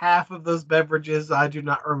last half of those beverages I do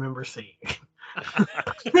not remember seeing.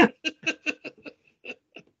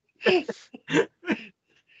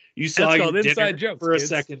 You saw your dinner inside jokes, for kids. a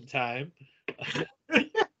second time.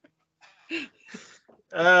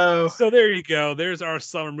 Oh, So there you go. There's our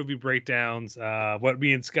summer movie breakdowns. What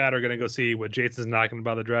me and Scott are going to go see, what Jason's not going to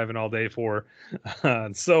bother driving all day for,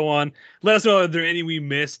 and so on. Let us know if there are any we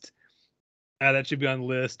missed that should be on the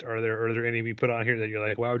list. Are there any we put on here that you're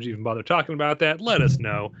like, why would you even bother talking about that? Let us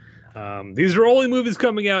know. These are only movies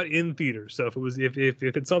coming out in theaters. So if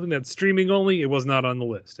it's something that's streaming only, it was not on the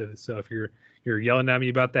list. So if you're yelling at me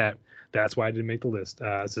about that, that's why I didn't make the list.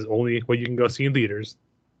 This is only what you can go see in theaters,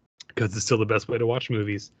 because it's still the best way to watch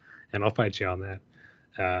movies, and I'll fight you on that.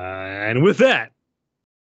 And with that,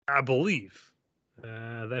 I believe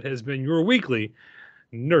that has been your weekly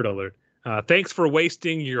Nerd Alert. Thanks for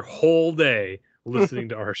wasting your whole day listening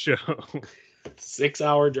to our show. 6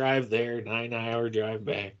 hour drive there, 9 hour drive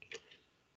back.